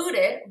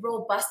excluded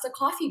robusta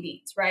coffee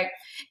beans, right?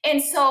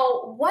 And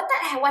so what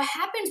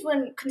happens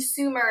when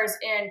consumers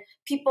and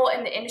people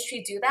in the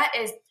industry do that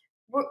is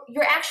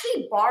you're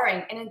actually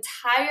barring an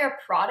entire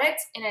product,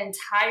 an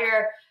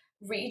entire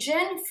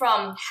region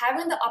from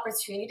having the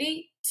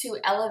opportunity to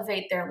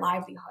elevate their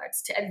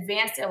livelihoods, to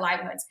advance their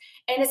livelihoods.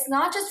 And it's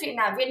not just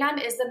Vietnam. Vietnam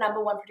is the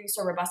number one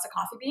producer of robusta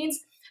coffee beans,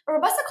 but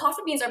robusta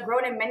coffee beans are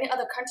grown in many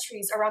other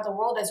countries around the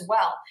world as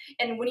well.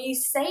 And when you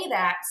say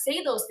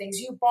those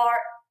things, you bar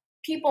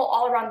people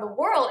all around the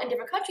world in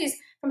different countries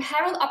from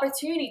having the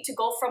opportunity to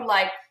go from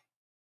like,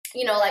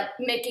 like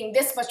making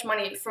this much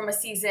money from a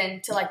season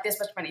to like this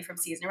much money from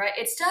season, right?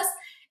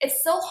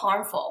 It's so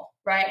harmful,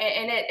 right?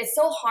 It's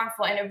so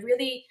harmful. And it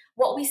really,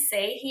 what we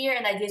say here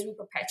and the ideas we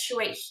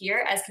perpetuate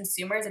here as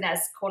consumers and as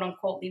quote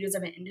unquote leaders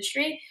of an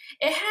industry,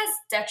 it has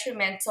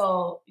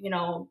detrimental,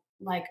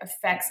 like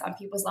effects on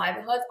people's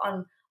livelihoods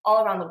on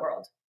all around the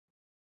world.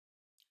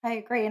 I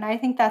agree, and I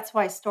think that's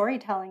why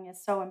storytelling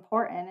is so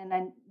important, and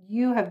then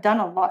you have done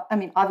a lot. I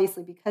mean,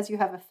 obviously, because you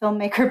have a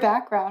filmmaker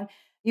background,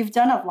 you've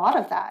done a lot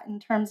of that in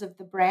terms of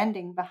the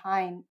branding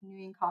behind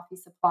Nguyen Coffee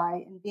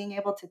Supply and being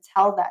able to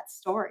tell that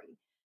story,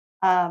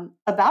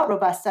 about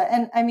Robusta,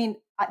 and I mean,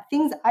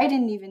 things I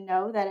didn't even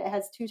know that it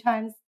has 2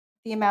 times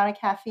the amount of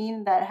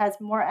caffeine, that it has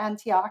more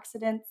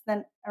antioxidants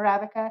than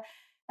Arabica.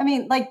 I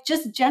mean, like,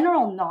 just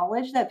general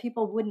knowledge that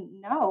people wouldn't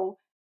know,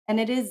 and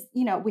it is,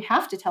 we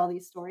have to tell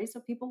these stories so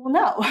people will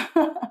know.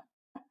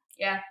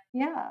 Yeah.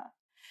 Yeah.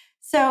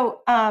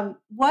 So,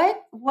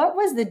 what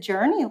was the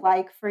journey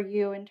like for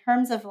you in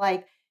terms of,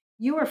 like,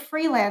 you were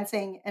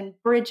freelancing and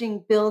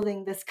bridging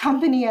building this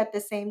company at the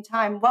same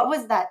time? What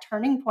was that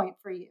turning point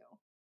for you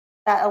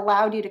that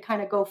allowed you to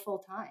kinda go full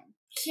time?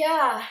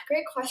 Yeah,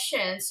 great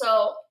question.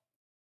 So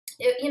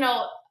it,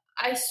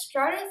 I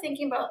started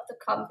thinking about the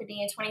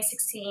company in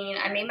 2016.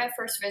 I made my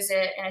first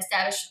visit and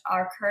established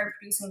our current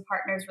producing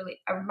partners, really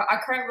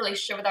our current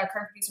relationship with our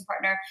current producing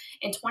partner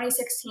in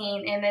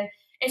 2016. And then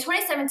in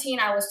 2017,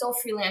 I was still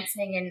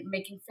freelancing and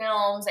making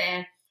films,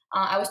 and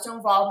I was still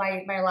involved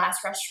in my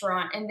last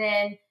restaurant. And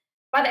then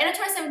by the end of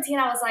 2017,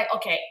 I was like,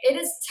 okay, it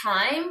is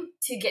time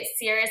to get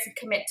serious and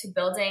commit to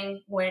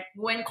building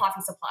Win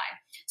Coffee Supply.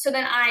 So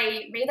then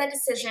I made that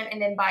decision,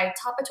 and then by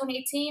top of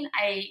 2018,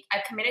 I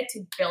committed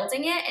to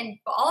building it. And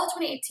for all of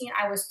 2018,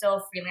 I was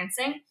still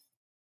freelancing.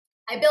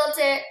 I built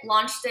it,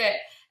 launched it,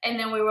 and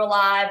then we were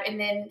live. And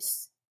then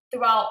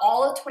throughout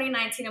all of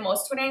 2019 and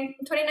most of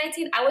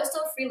 2019, I was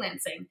still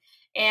freelancing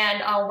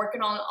and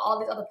working on all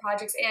these other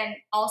projects, and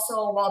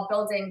also while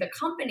building the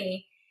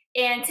company.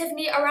 And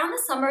Tiffany, around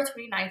the summer of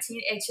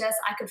 2019,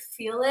 I could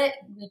feel it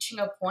reaching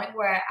a point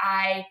where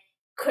I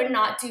could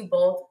not do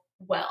both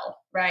well,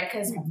 right?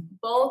 Because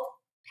both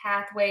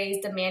pathways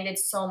demanded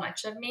so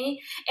much of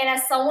me. And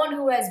as someone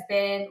who has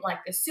been like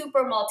the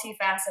super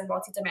multifaceted,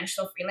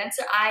 multidimensional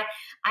freelancer,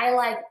 I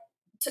like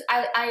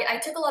I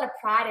took a lot of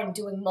pride in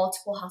doing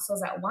multiple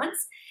hustles at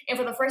once. And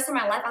for the first time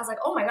in my life, I was like,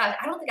 oh my gosh,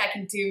 I don't think I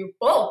can do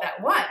both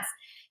at once.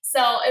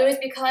 So it was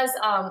because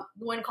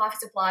when Coffee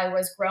Supply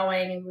was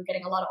growing and we were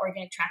getting a lot of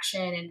organic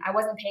traction, and I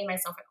wasn't paying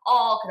myself at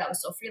all because I was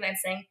still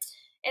freelancing.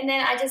 And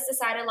then I just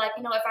decided, like,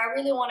 if I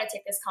really want to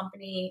take this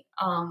company,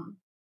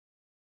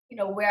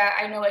 where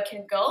I know it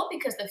can go,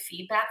 because the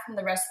feedback from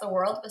the rest of the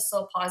world was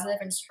so positive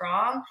and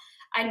strong,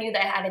 I knew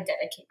that I had to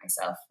dedicate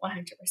myself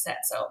 100%.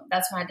 So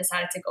that's when I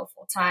decided to go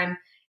full time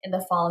in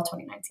the fall of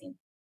 2019.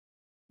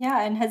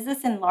 Yeah, and has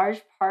this in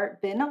large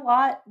part been a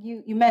lot?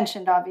 You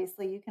mentioned,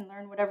 obviously, you can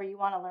learn whatever you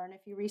wanna learn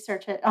if you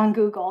research it on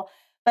Google,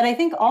 but I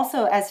think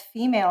also as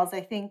females,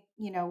 I think,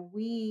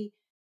 we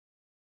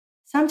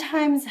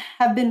sometimes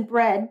have been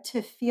bred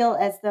to feel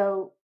as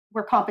though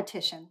we're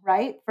competition,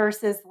 right?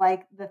 Versus,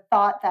 like, the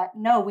thought that,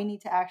 "No, we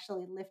need to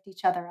actually lift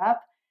each other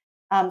up."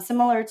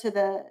 Similar to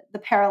the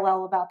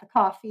parallel about the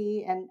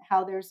coffee and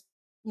how there's,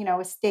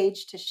 a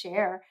stage to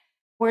share.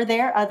 Were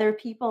there other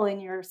people in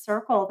your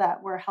circle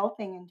that were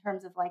helping in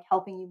terms of, like,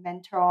 helping you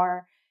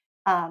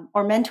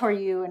or mentor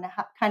you and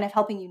kind of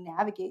helping you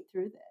navigate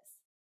through this?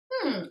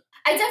 Hmm.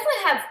 I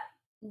definitely have.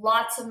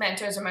 lots of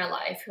mentors in my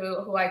life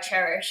who I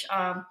cherish.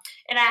 And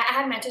I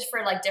have mentors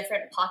for like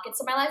different pockets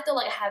of my life. Though,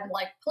 like I have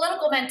like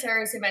political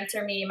mentors who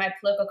mentor me in my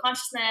political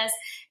consciousness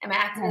and my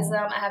activism.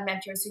 Mhm. I have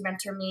mentors who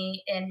mentor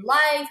me in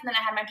life, and then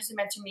I have mentors who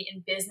mentor me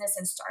in business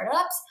and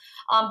startups.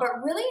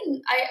 But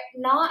really,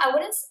 I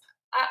wouldn't.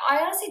 I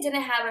honestly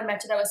didn't have a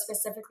mentor that was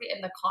specifically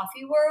in the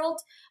coffee world.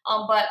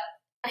 But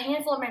a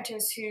handful of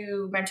mentors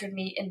who mentored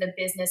me in the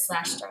business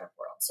slash startup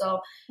world.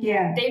 So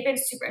Yeah. they've been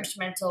super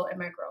instrumental in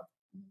my growth.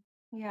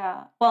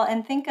 Yeah. Well,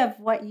 and think of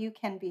what you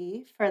can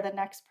be for the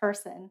next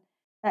person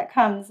that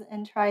comes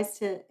and tries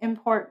to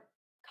import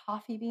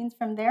coffee beans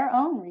from their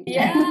own region.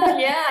 Yeah,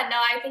 yeah. No,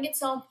 I think it's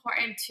so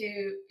important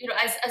to,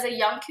 as a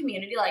young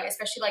community, like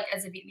especially like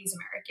as a Vietnamese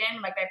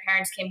American, like my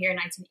parents came here in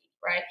 1980,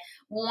 right?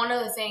 One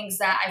of the things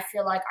that I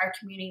feel like our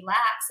community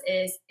lacks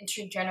is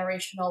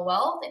intergenerational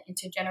wealth and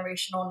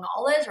intergenerational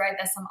knowledge, right?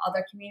 That some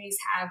other communities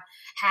have,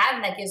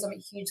 and that gives them a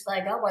huge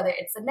leg up, whether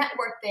it's a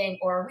network thing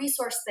or a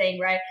resource thing,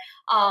 right?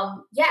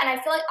 Yeah, and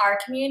I feel like our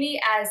community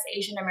as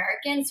Asian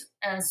Americans,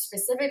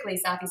 specifically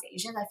Southeast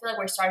Asians, I feel like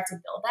we're starting to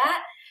build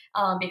that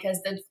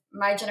because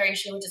my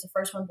generation, which is the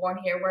first one born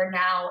here, we're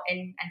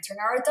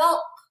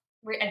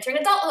entering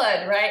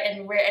adulthood, right?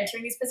 And we're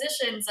entering these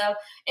positions of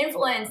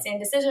influence and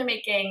decision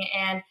making.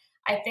 And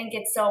I think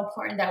it's so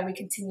important that we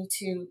continue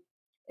to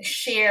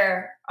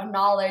share a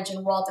knowledge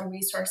and wealth and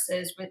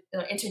resources with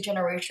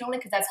intergenerationally,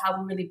 because that's how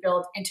we really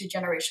build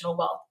intergenerational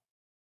wealth.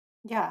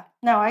 Yeah.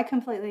 No, I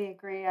completely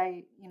agree.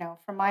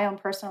 From my own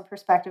personal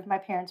perspective, my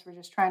parents were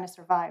just trying to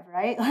survive,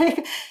 right?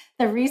 Like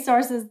the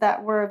resources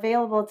that were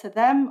available to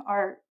them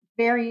are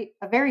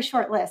a very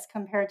short list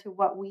compared to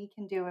what we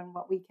can do and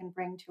what we can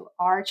bring to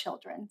our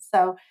children.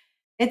 So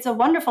it's a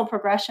wonderful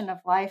progression of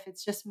life.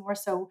 It's just more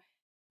so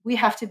we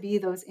have to be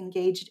those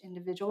engaged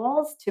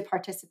individuals to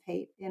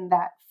participate in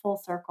that full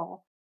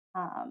circle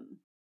um,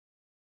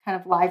 kind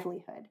of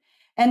livelihood.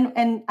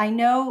 And I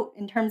know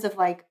in terms of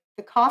like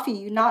the coffee,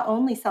 you not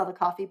only sell the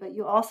coffee, but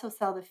you also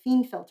sell the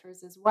Fiend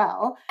filters as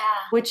well, Yeah.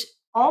 which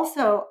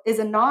also is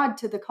a nod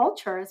to the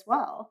culture as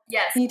well.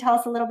 Yes. Can you tell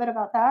us a little bit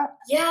about that?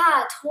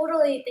 Yeah,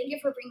 totally. Thank you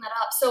for bringing that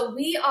up. So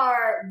we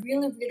are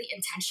really, really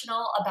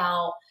intentional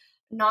about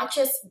not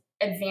just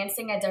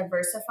advancing and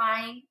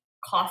diversifying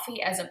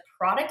coffee as a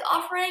product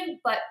offering,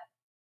 but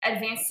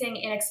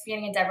advancing and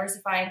expanding and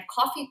diversifying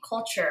coffee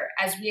culture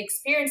as we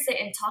experience it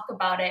and talk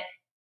about it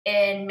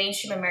in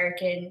mainstream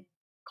American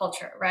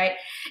culture, right?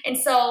 And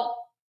so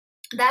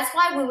that's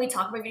why when we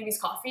talk about Vietnamese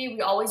coffee,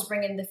 we always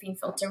bring in the Fiend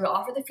filter. We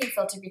offer the Fiend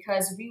filter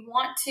because we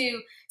want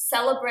to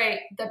celebrate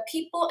the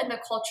people and the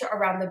culture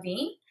around the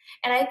bean.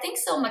 And I think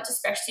so much,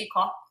 especially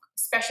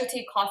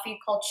specialty coffee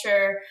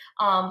culture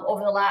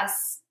over the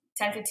last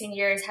 10, 15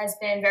 years has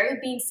been very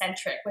bean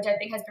centric, which I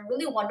think has been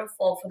really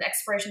wonderful for the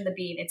exploration of the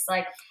bean. It's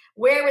like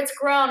where it's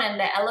grown and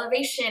the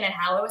elevation and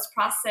how it was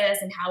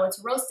processed and how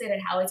it's roasted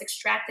and how it's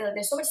extracted. Like,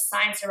 there's so much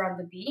science around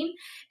the bean.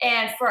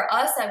 And for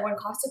us at One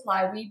Coffee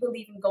Supply, we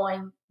believe in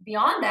going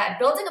beyond that,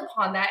 building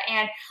upon that.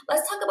 And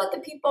let's talk about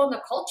the people and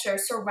the culture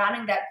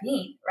surrounding that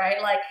bean,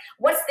 right? Like,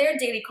 what's their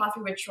daily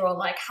coffee ritual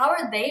like? How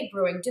are they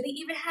brewing? Do they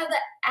even have the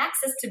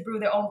access to brew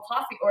their own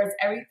coffee, or is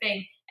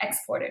everything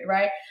exported,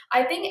 right?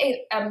 I think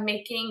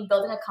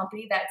building a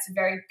company that's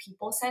very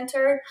people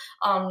centered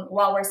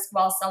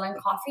while selling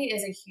coffee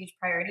is a huge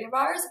priority of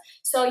ours.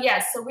 So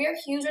yes, so we are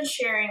huge on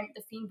sharing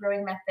the Fiend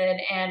brewing method.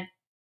 And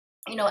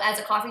as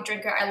a coffee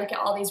drinker, I look at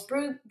all these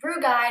brew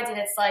guides, and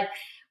it's like,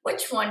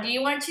 which one do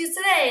you want to choose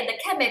today? The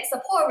Chemex,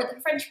 the pour with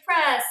the French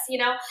press, the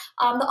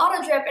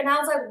auto drip. And I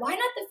was like, why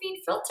not the Fiend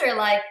filter?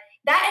 Like,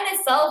 that in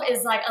itself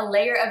is like a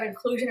layer of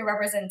inclusion and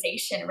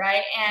representation,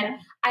 right? And Yeah.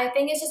 I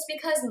think it's just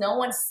because no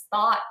one's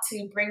thought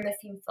to bring the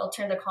Fiend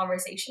filter in the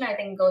conversation. I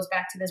think it goes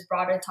back to this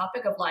broader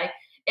topic of like,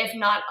 if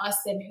not us,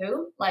 then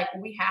who? Like,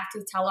 we have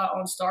to tell our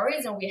own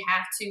stories and we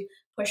have to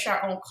push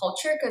our own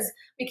culture, because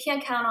we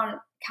can't count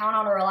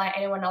on or rely on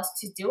anyone else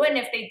to do it. And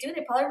if they do,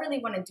 they probably really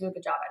want to do a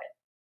good job at it.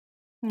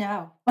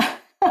 No.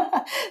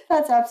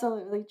 That's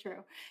absolutely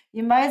true.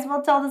 You might as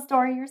well tell the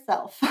story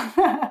yourself.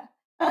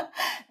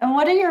 And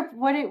what do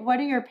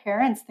your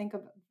parents think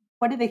about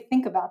what do they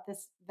think about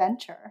this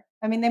venture?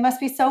 I mean, they must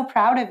be so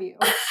proud of you.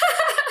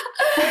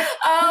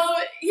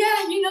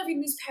 Yeah,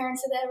 Vietnamese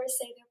parents, if they ever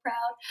say they're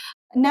proud.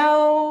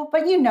 No,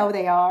 but you know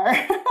they are.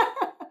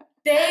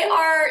 They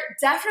are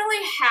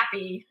definitely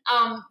happy.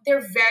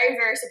 They're very,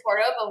 very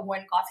supportive of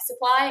One Coffee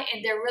Supply,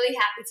 and they're really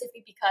happy,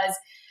 Tiffany, because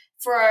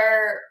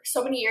for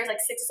so many years, like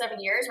 6 or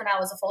 7 years, when I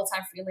was a full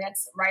time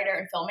freelance writer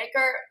and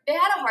filmmaker, they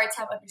had a hard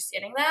time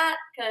understanding that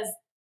because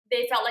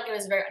they felt like it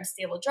was a very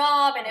unstable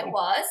job, and it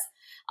was.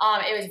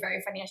 It was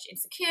very financially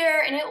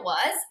insecure, and it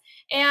was.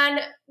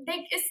 And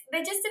they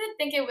just didn't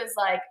think it was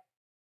like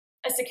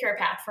a secure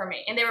path for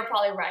me. And they were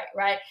probably right,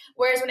 right?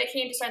 Whereas when it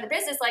came to starting the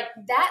business, like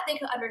that they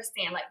could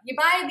understand. Like, you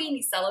buy a bean,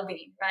 you sell a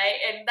bean, right?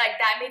 And like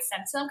that made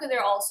sense to them because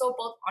they're also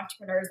both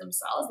entrepreneurs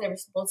themselves. They were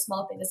both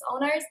small business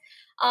owners.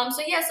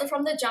 So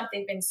from the jump,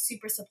 they've been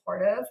super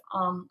supportive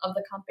of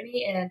the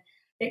company, and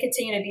they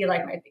continue to be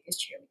like my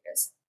biggest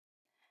cheerleaders.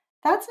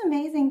 That's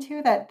amazing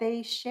too that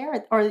they share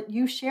it or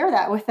you share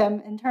that with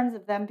them in terms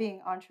of them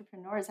being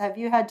entrepreneurs. Have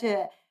you had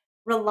to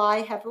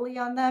rely heavily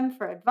on them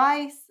for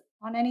advice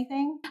on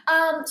anything?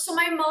 So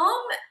my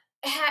mom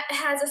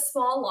has a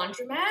small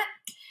laundromat,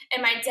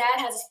 and my dad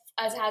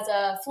has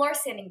a floor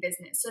sanding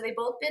business. So they've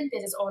both been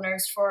business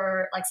owners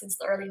for like since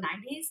the early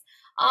 '90s.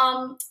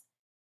 Um,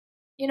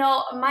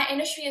 my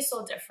industry is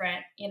so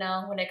different,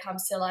 when it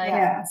comes to like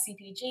Yeah.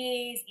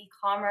 CPGs,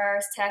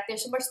 e-commerce, tech.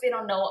 There's so much they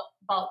don't know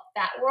about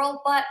that world,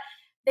 but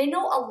they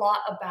know a lot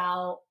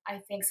about, I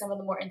think, some of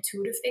the more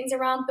intuitive things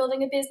around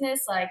building a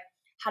business, like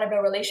how to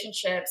build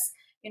relationships,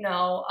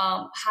 how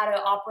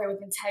to operate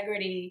with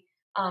integrity,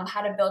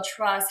 how to build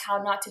trust,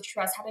 how not to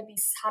trust, how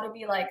to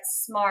be like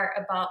smart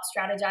about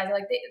strategizing.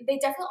 Like they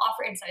definitely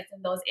offer insights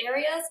in those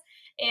areas,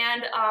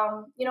 and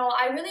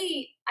I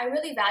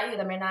really value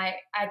them, and I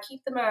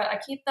keep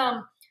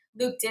them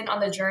looped in on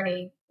the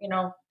journey,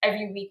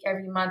 every week,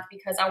 every month,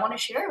 because I want to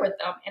share it with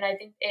them, and I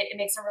think it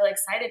makes them really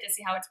excited to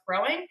see how it's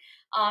growing.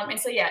 And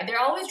so yeah, they're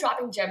always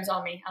dropping gems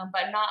on me,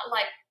 but not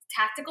like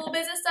tactical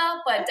business stuff,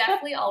 but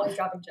definitely always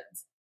dropping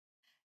gems.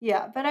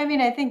 Yeah, but I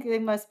mean, I think they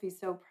must be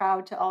so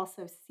proud to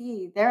also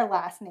see their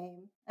last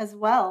name as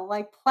well,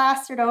 like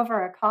plastered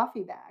over a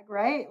coffee bag,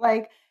 right?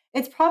 Like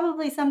it's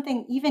probably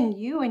something even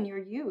you in your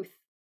youth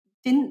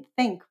didn't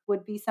think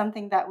would be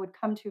something that would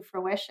come to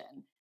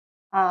fruition.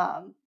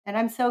 And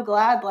I'm so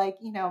glad, like,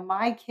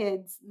 my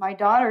kids, my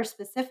daughter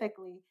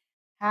specifically,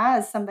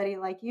 has somebody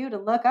like you to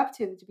look up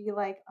to be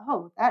like,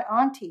 oh, that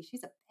auntie,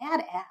 she's a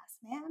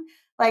badass, man.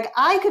 Like,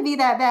 I could be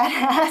that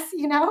badass.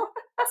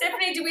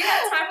 Tiffany, do we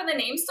have time for the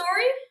name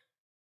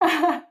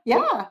story?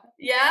 Yeah,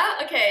 Yeah.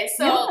 Okay.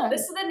 So yeah.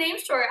 this is the name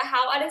story.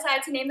 How I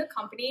decided to name the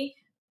company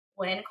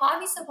Nguyen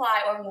Coffee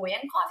Supply or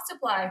Nguyen Coffee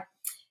Supply.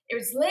 It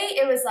was late.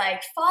 It was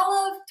like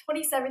fall of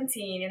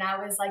 2017, and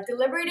I was like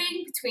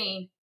deliberating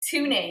between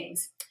two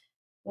names: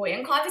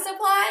 Nguyen Coffee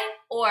Supply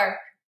or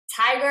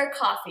Tiger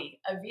Coffee,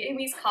 a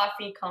Vietnamese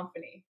coffee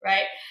company.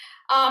 Right?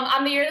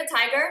 I'm the year of the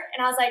tiger,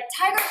 and I was like,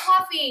 Tiger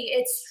Coffee.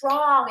 It's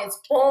strong. It's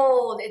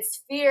bold.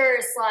 It's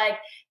fierce. Like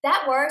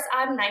that works.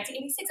 I'm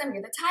 1986. I'm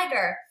near the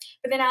tiger.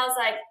 But then I was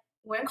like,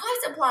 Nguyen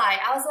Coffee Supply.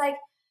 I was like,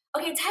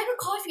 okay, Tiger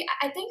Coffee.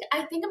 I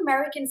think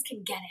Americans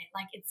can get it.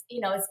 Like it's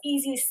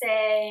easy to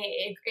say.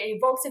 It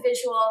evokes a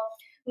visual.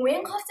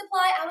 Nguyen Coffee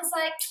Supply. I was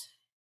like,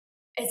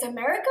 is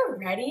America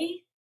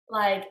ready?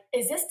 Like,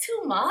 is this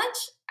too much?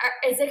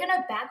 Is it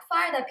gonna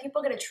backfire that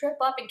people are gonna trip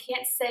up and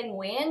can't say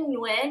Nguyen,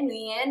 Nguyen,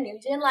 Nguyen,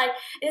 Nguyen? Like,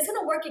 is it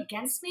gonna work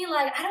against me?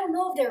 Like, I don't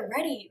know if they're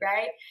ready,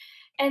 right?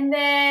 And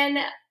then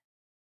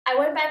I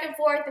went back and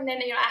forth, and then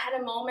I had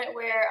a moment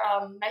where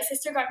my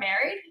sister got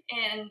married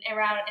in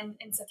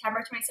September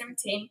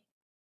 2017.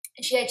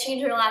 And she had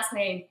changed her last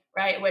name,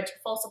 right? Which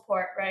full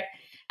support, right?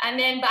 And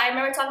then, but I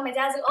remember talking to my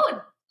dad, I was like,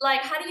 "Oh,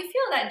 like, how do you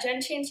feel that Jen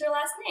changed her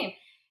last name?"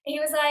 And he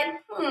was like,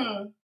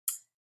 "Hmm."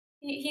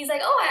 He's like,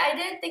 "Oh, I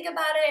didn't think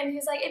about it," and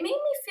he's like, "It made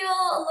me feel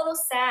a little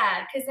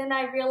sad because then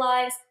I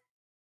realized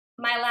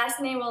my last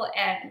name will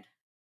end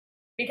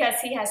because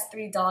he has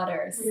three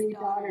daughters." 3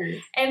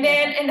 daughters. And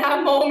then Yeah. in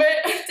that moment,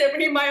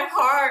 Tiffany, my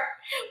heart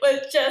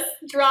was just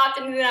dropped.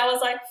 And then I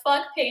was like,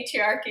 fuck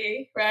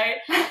patriarchy, right?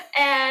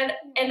 And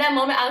in that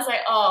moment, I was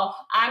like, oh,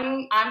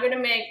 I'm gonna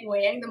make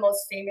Wang the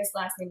most famous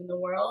last name in the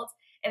world.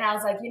 And I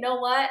was like, you know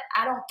what?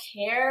 I don't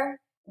care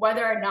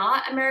whether or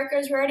not America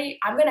is ready.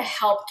 I'm gonna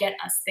help get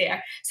us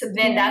there. So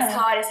then that's Yeah.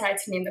 how I decided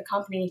to name the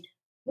company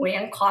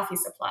Wang Coffee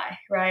Supply,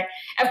 right?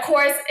 Of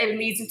course, it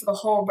leads into the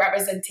whole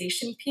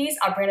representation piece.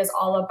 Our brand is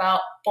all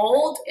about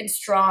bold and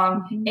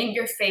strong, Mhm. in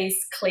your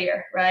face,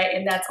 clear, right?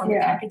 And that's on the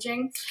Yeah.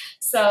 packaging.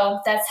 So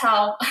that's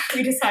how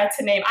I decided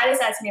to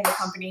name the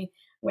company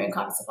Wayne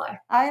Coffee Supply.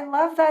 I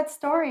love that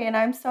story, and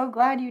I'm so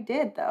glad you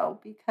did though,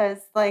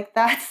 because like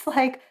that's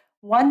like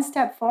one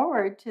step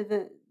forward to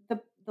the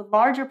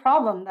larger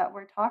problem that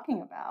we're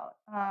talking about.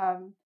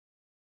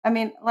 I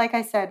mean, like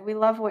I said, we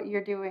love what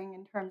you're doing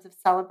in terms of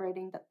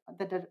celebrating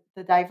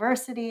the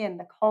diversity and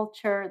the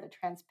culture, the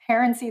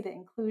transparency, the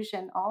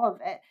inclusion, all of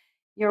it.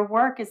 Your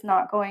work is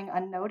not going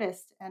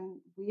unnoticed,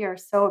 and we are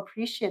so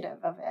appreciative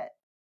of it.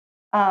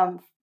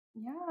 Um,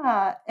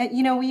 yeah,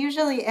 and, we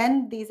usually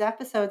end these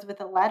episodes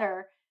with a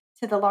letter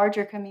to the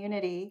larger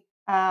community.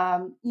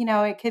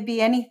 It could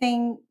be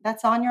anything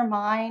that's on your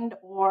mind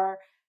or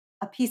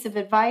a piece of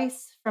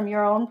advice from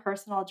your own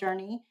personal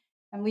journey.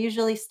 And we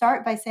usually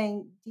start by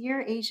saying,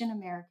 "Dear Asian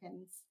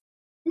Americans."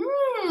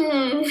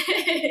 Hmm.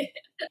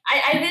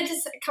 I did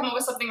just come up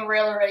with something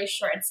really, really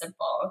short and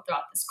simple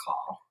throughout this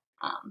call.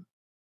 Um,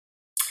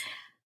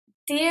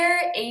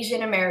 Dear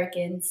Asian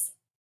Americans,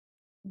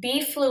 be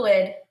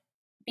fluid,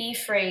 be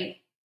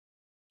free.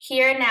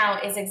 Here now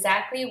is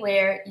exactly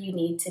where you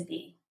need to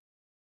be.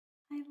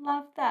 I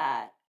love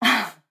that.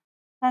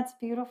 That's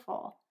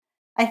beautiful.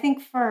 I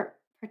think for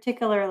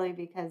particularly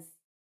because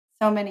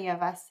so many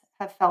of us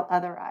have felt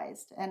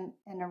otherized and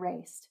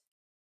erased.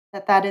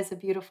 That is a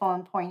beautiful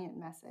and poignant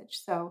message.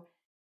 So,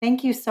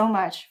 thank you so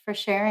much for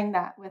sharing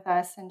that with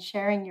us and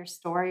sharing your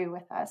story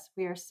with us.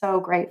 We are so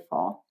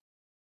grateful.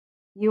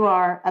 You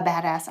are a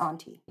badass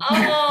auntie.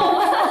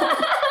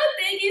 Oh,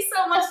 thank you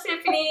so much,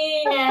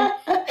 Tiffany and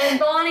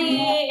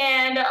Bonnie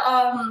and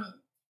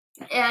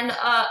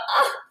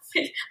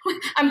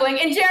I'm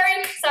blanking. And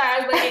Jerry, sorry,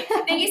 I was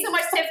blanking. Thank you so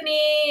much,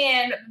 Tiffany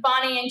and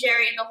Bonnie and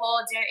Jerry and the whole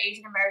Dear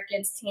Asian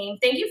Americans team.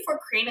 Thank you for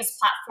creating this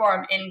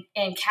platform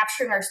and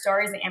capturing our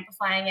stories and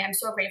amplifying it. I'm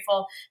so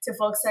grateful to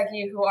folks like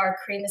you who are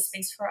creating this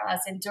space for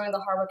us and doing the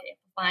hard work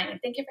amplifying. And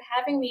thank you for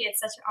having me. It's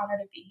such an honor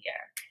to be here.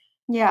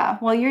 Yeah,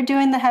 well, you're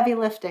doing the heavy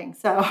lifting.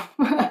 So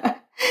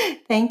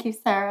thank you,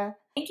 Sarah.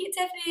 Thank you,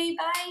 Tiffany.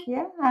 Bye.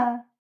 Yeah.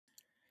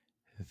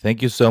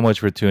 Thank you so much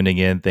for tuning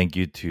in. Thank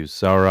you to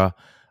Sarah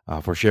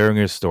for sharing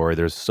her story.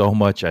 There's so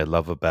much I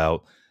love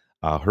about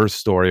her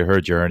story, her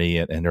journey,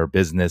 and her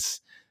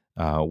business.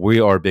 We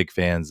are big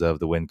fans of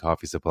the Win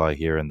Coffee Supply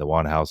here in the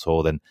Juan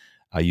household, and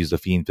I use the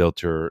Fiend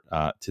filter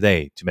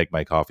today to make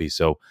my coffee.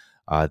 So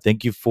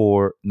thank you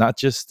for not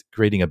just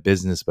creating a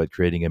business, but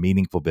creating a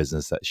meaningful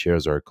business that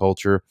shares our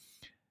culture.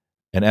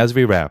 And as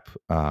we wrap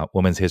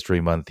Women's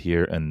History Month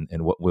here and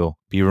what will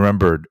be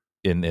remembered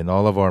in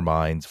all of our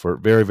minds for a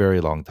very,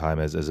 very long time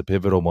as a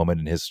pivotal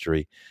moment in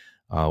history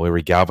where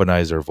we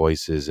galvanize our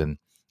voices and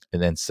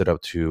then stood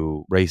up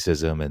to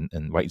racism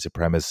and white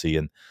supremacy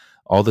and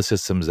all the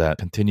systems that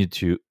continue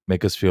to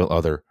make us feel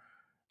other.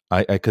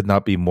 I could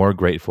not be more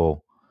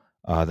grateful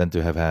than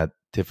to have had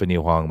Tiffany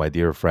Huang, my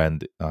dear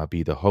friend,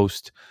 be the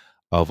host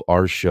of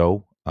our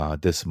show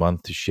this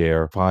month to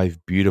share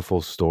 5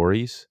 beautiful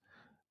stories.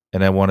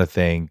 And I want to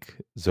thank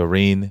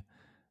Zoreen,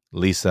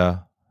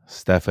 Lisa,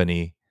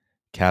 Stephanie,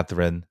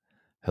 Catherine,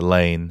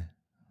 Helene,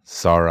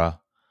 Sarah,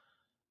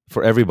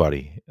 for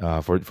everybody,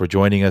 for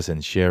joining us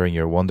and sharing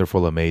your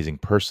wonderful, amazing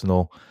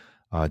personal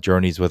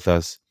journeys with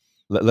us.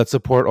 Let's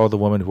support all the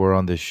women who are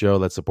on this show.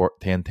 Let's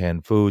support Tan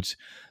Tan Foods.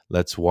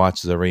 Let's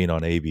watch Zareen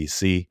on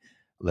ABC.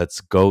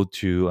 Let's go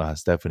to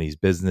Stephanie's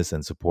business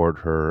and support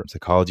her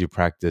psychology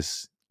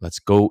practice. Let's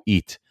go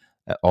eat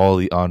at all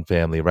the On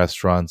Family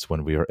restaurants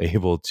when we are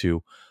able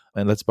to.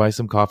 And let's buy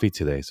some coffee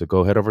today. So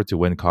go head over to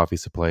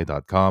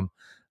wincoffeesupply.com.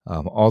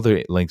 All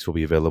the links will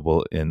be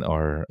available in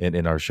our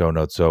show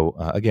notes. So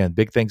again,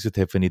 big thanks to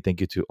Tiffany.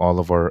 Thank you to all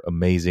of our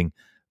amazing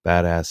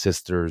badass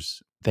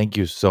sisters. Thank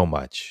you so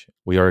much.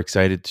 We are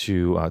excited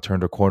to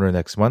turn the corner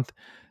next month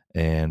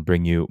and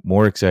bring you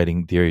more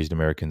exciting Dear Asian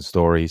American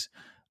stories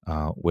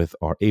with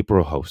our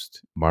April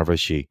host, Marva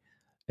Shi,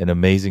 an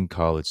amazing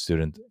college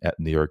student at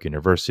New York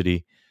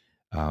University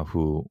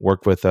who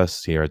worked with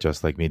us here at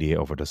Just Like Media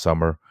over the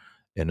summer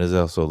and is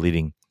also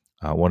leading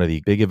one of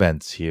the big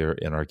events here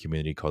in our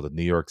community called the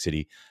New York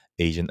City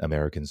Asian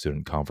American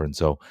Student Conference.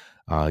 So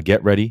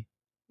get ready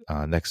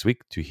next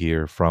week to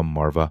hear from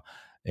Marva,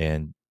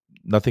 and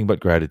nothing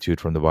but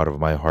gratitude from the bottom of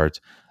my heart.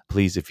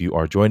 Please, if you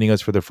are joining us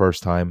for the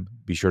first time,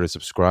 be sure to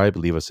subscribe,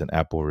 leave us an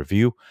Apple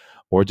review,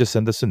 or just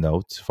send us a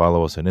note.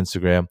 Follow us on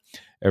Instagram.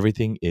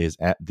 Everything is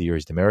at Dear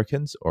Asian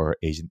Americans or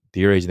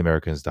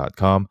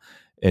DearAsianAmericans.com.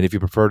 And if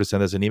you prefer to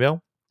send us an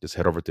email, just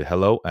head over to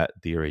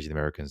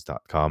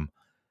hello@DearAsianAmericans.com.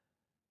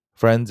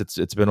 Friends,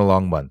 it's been a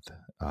long month.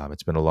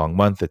 It's been a long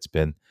month. It's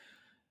been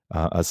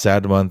a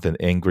sad month, an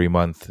angry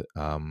month.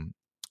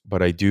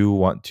 But I do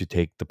want to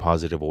take the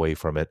positive away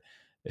from it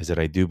is that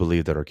I do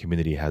believe that our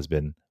community has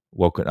been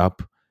woken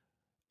up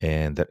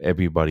and that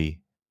everybody,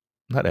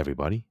 not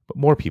everybody, but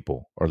more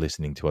people are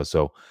listening to us.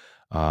 So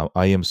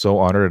I am so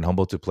honored and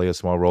humbled to play a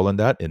small role in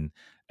that, in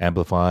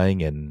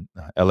amplifying and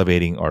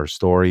elevating our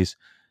stories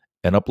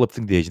and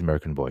uplifting the Asian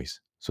American voice.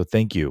 So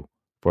thank you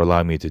for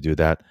allowing me to do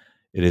that.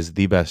 It is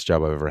the best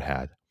job I've ever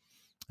had.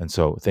 And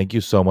so thank you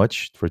so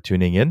much for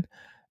tuning in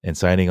and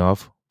signing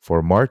off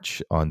for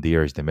March on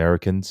Dear Asian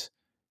Americans.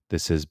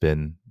 This has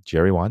been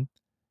Jerry Wan.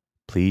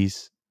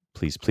 Please,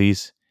 please,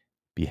 please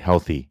be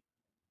healthy,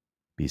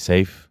 be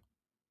safe,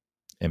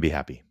 and be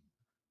happy.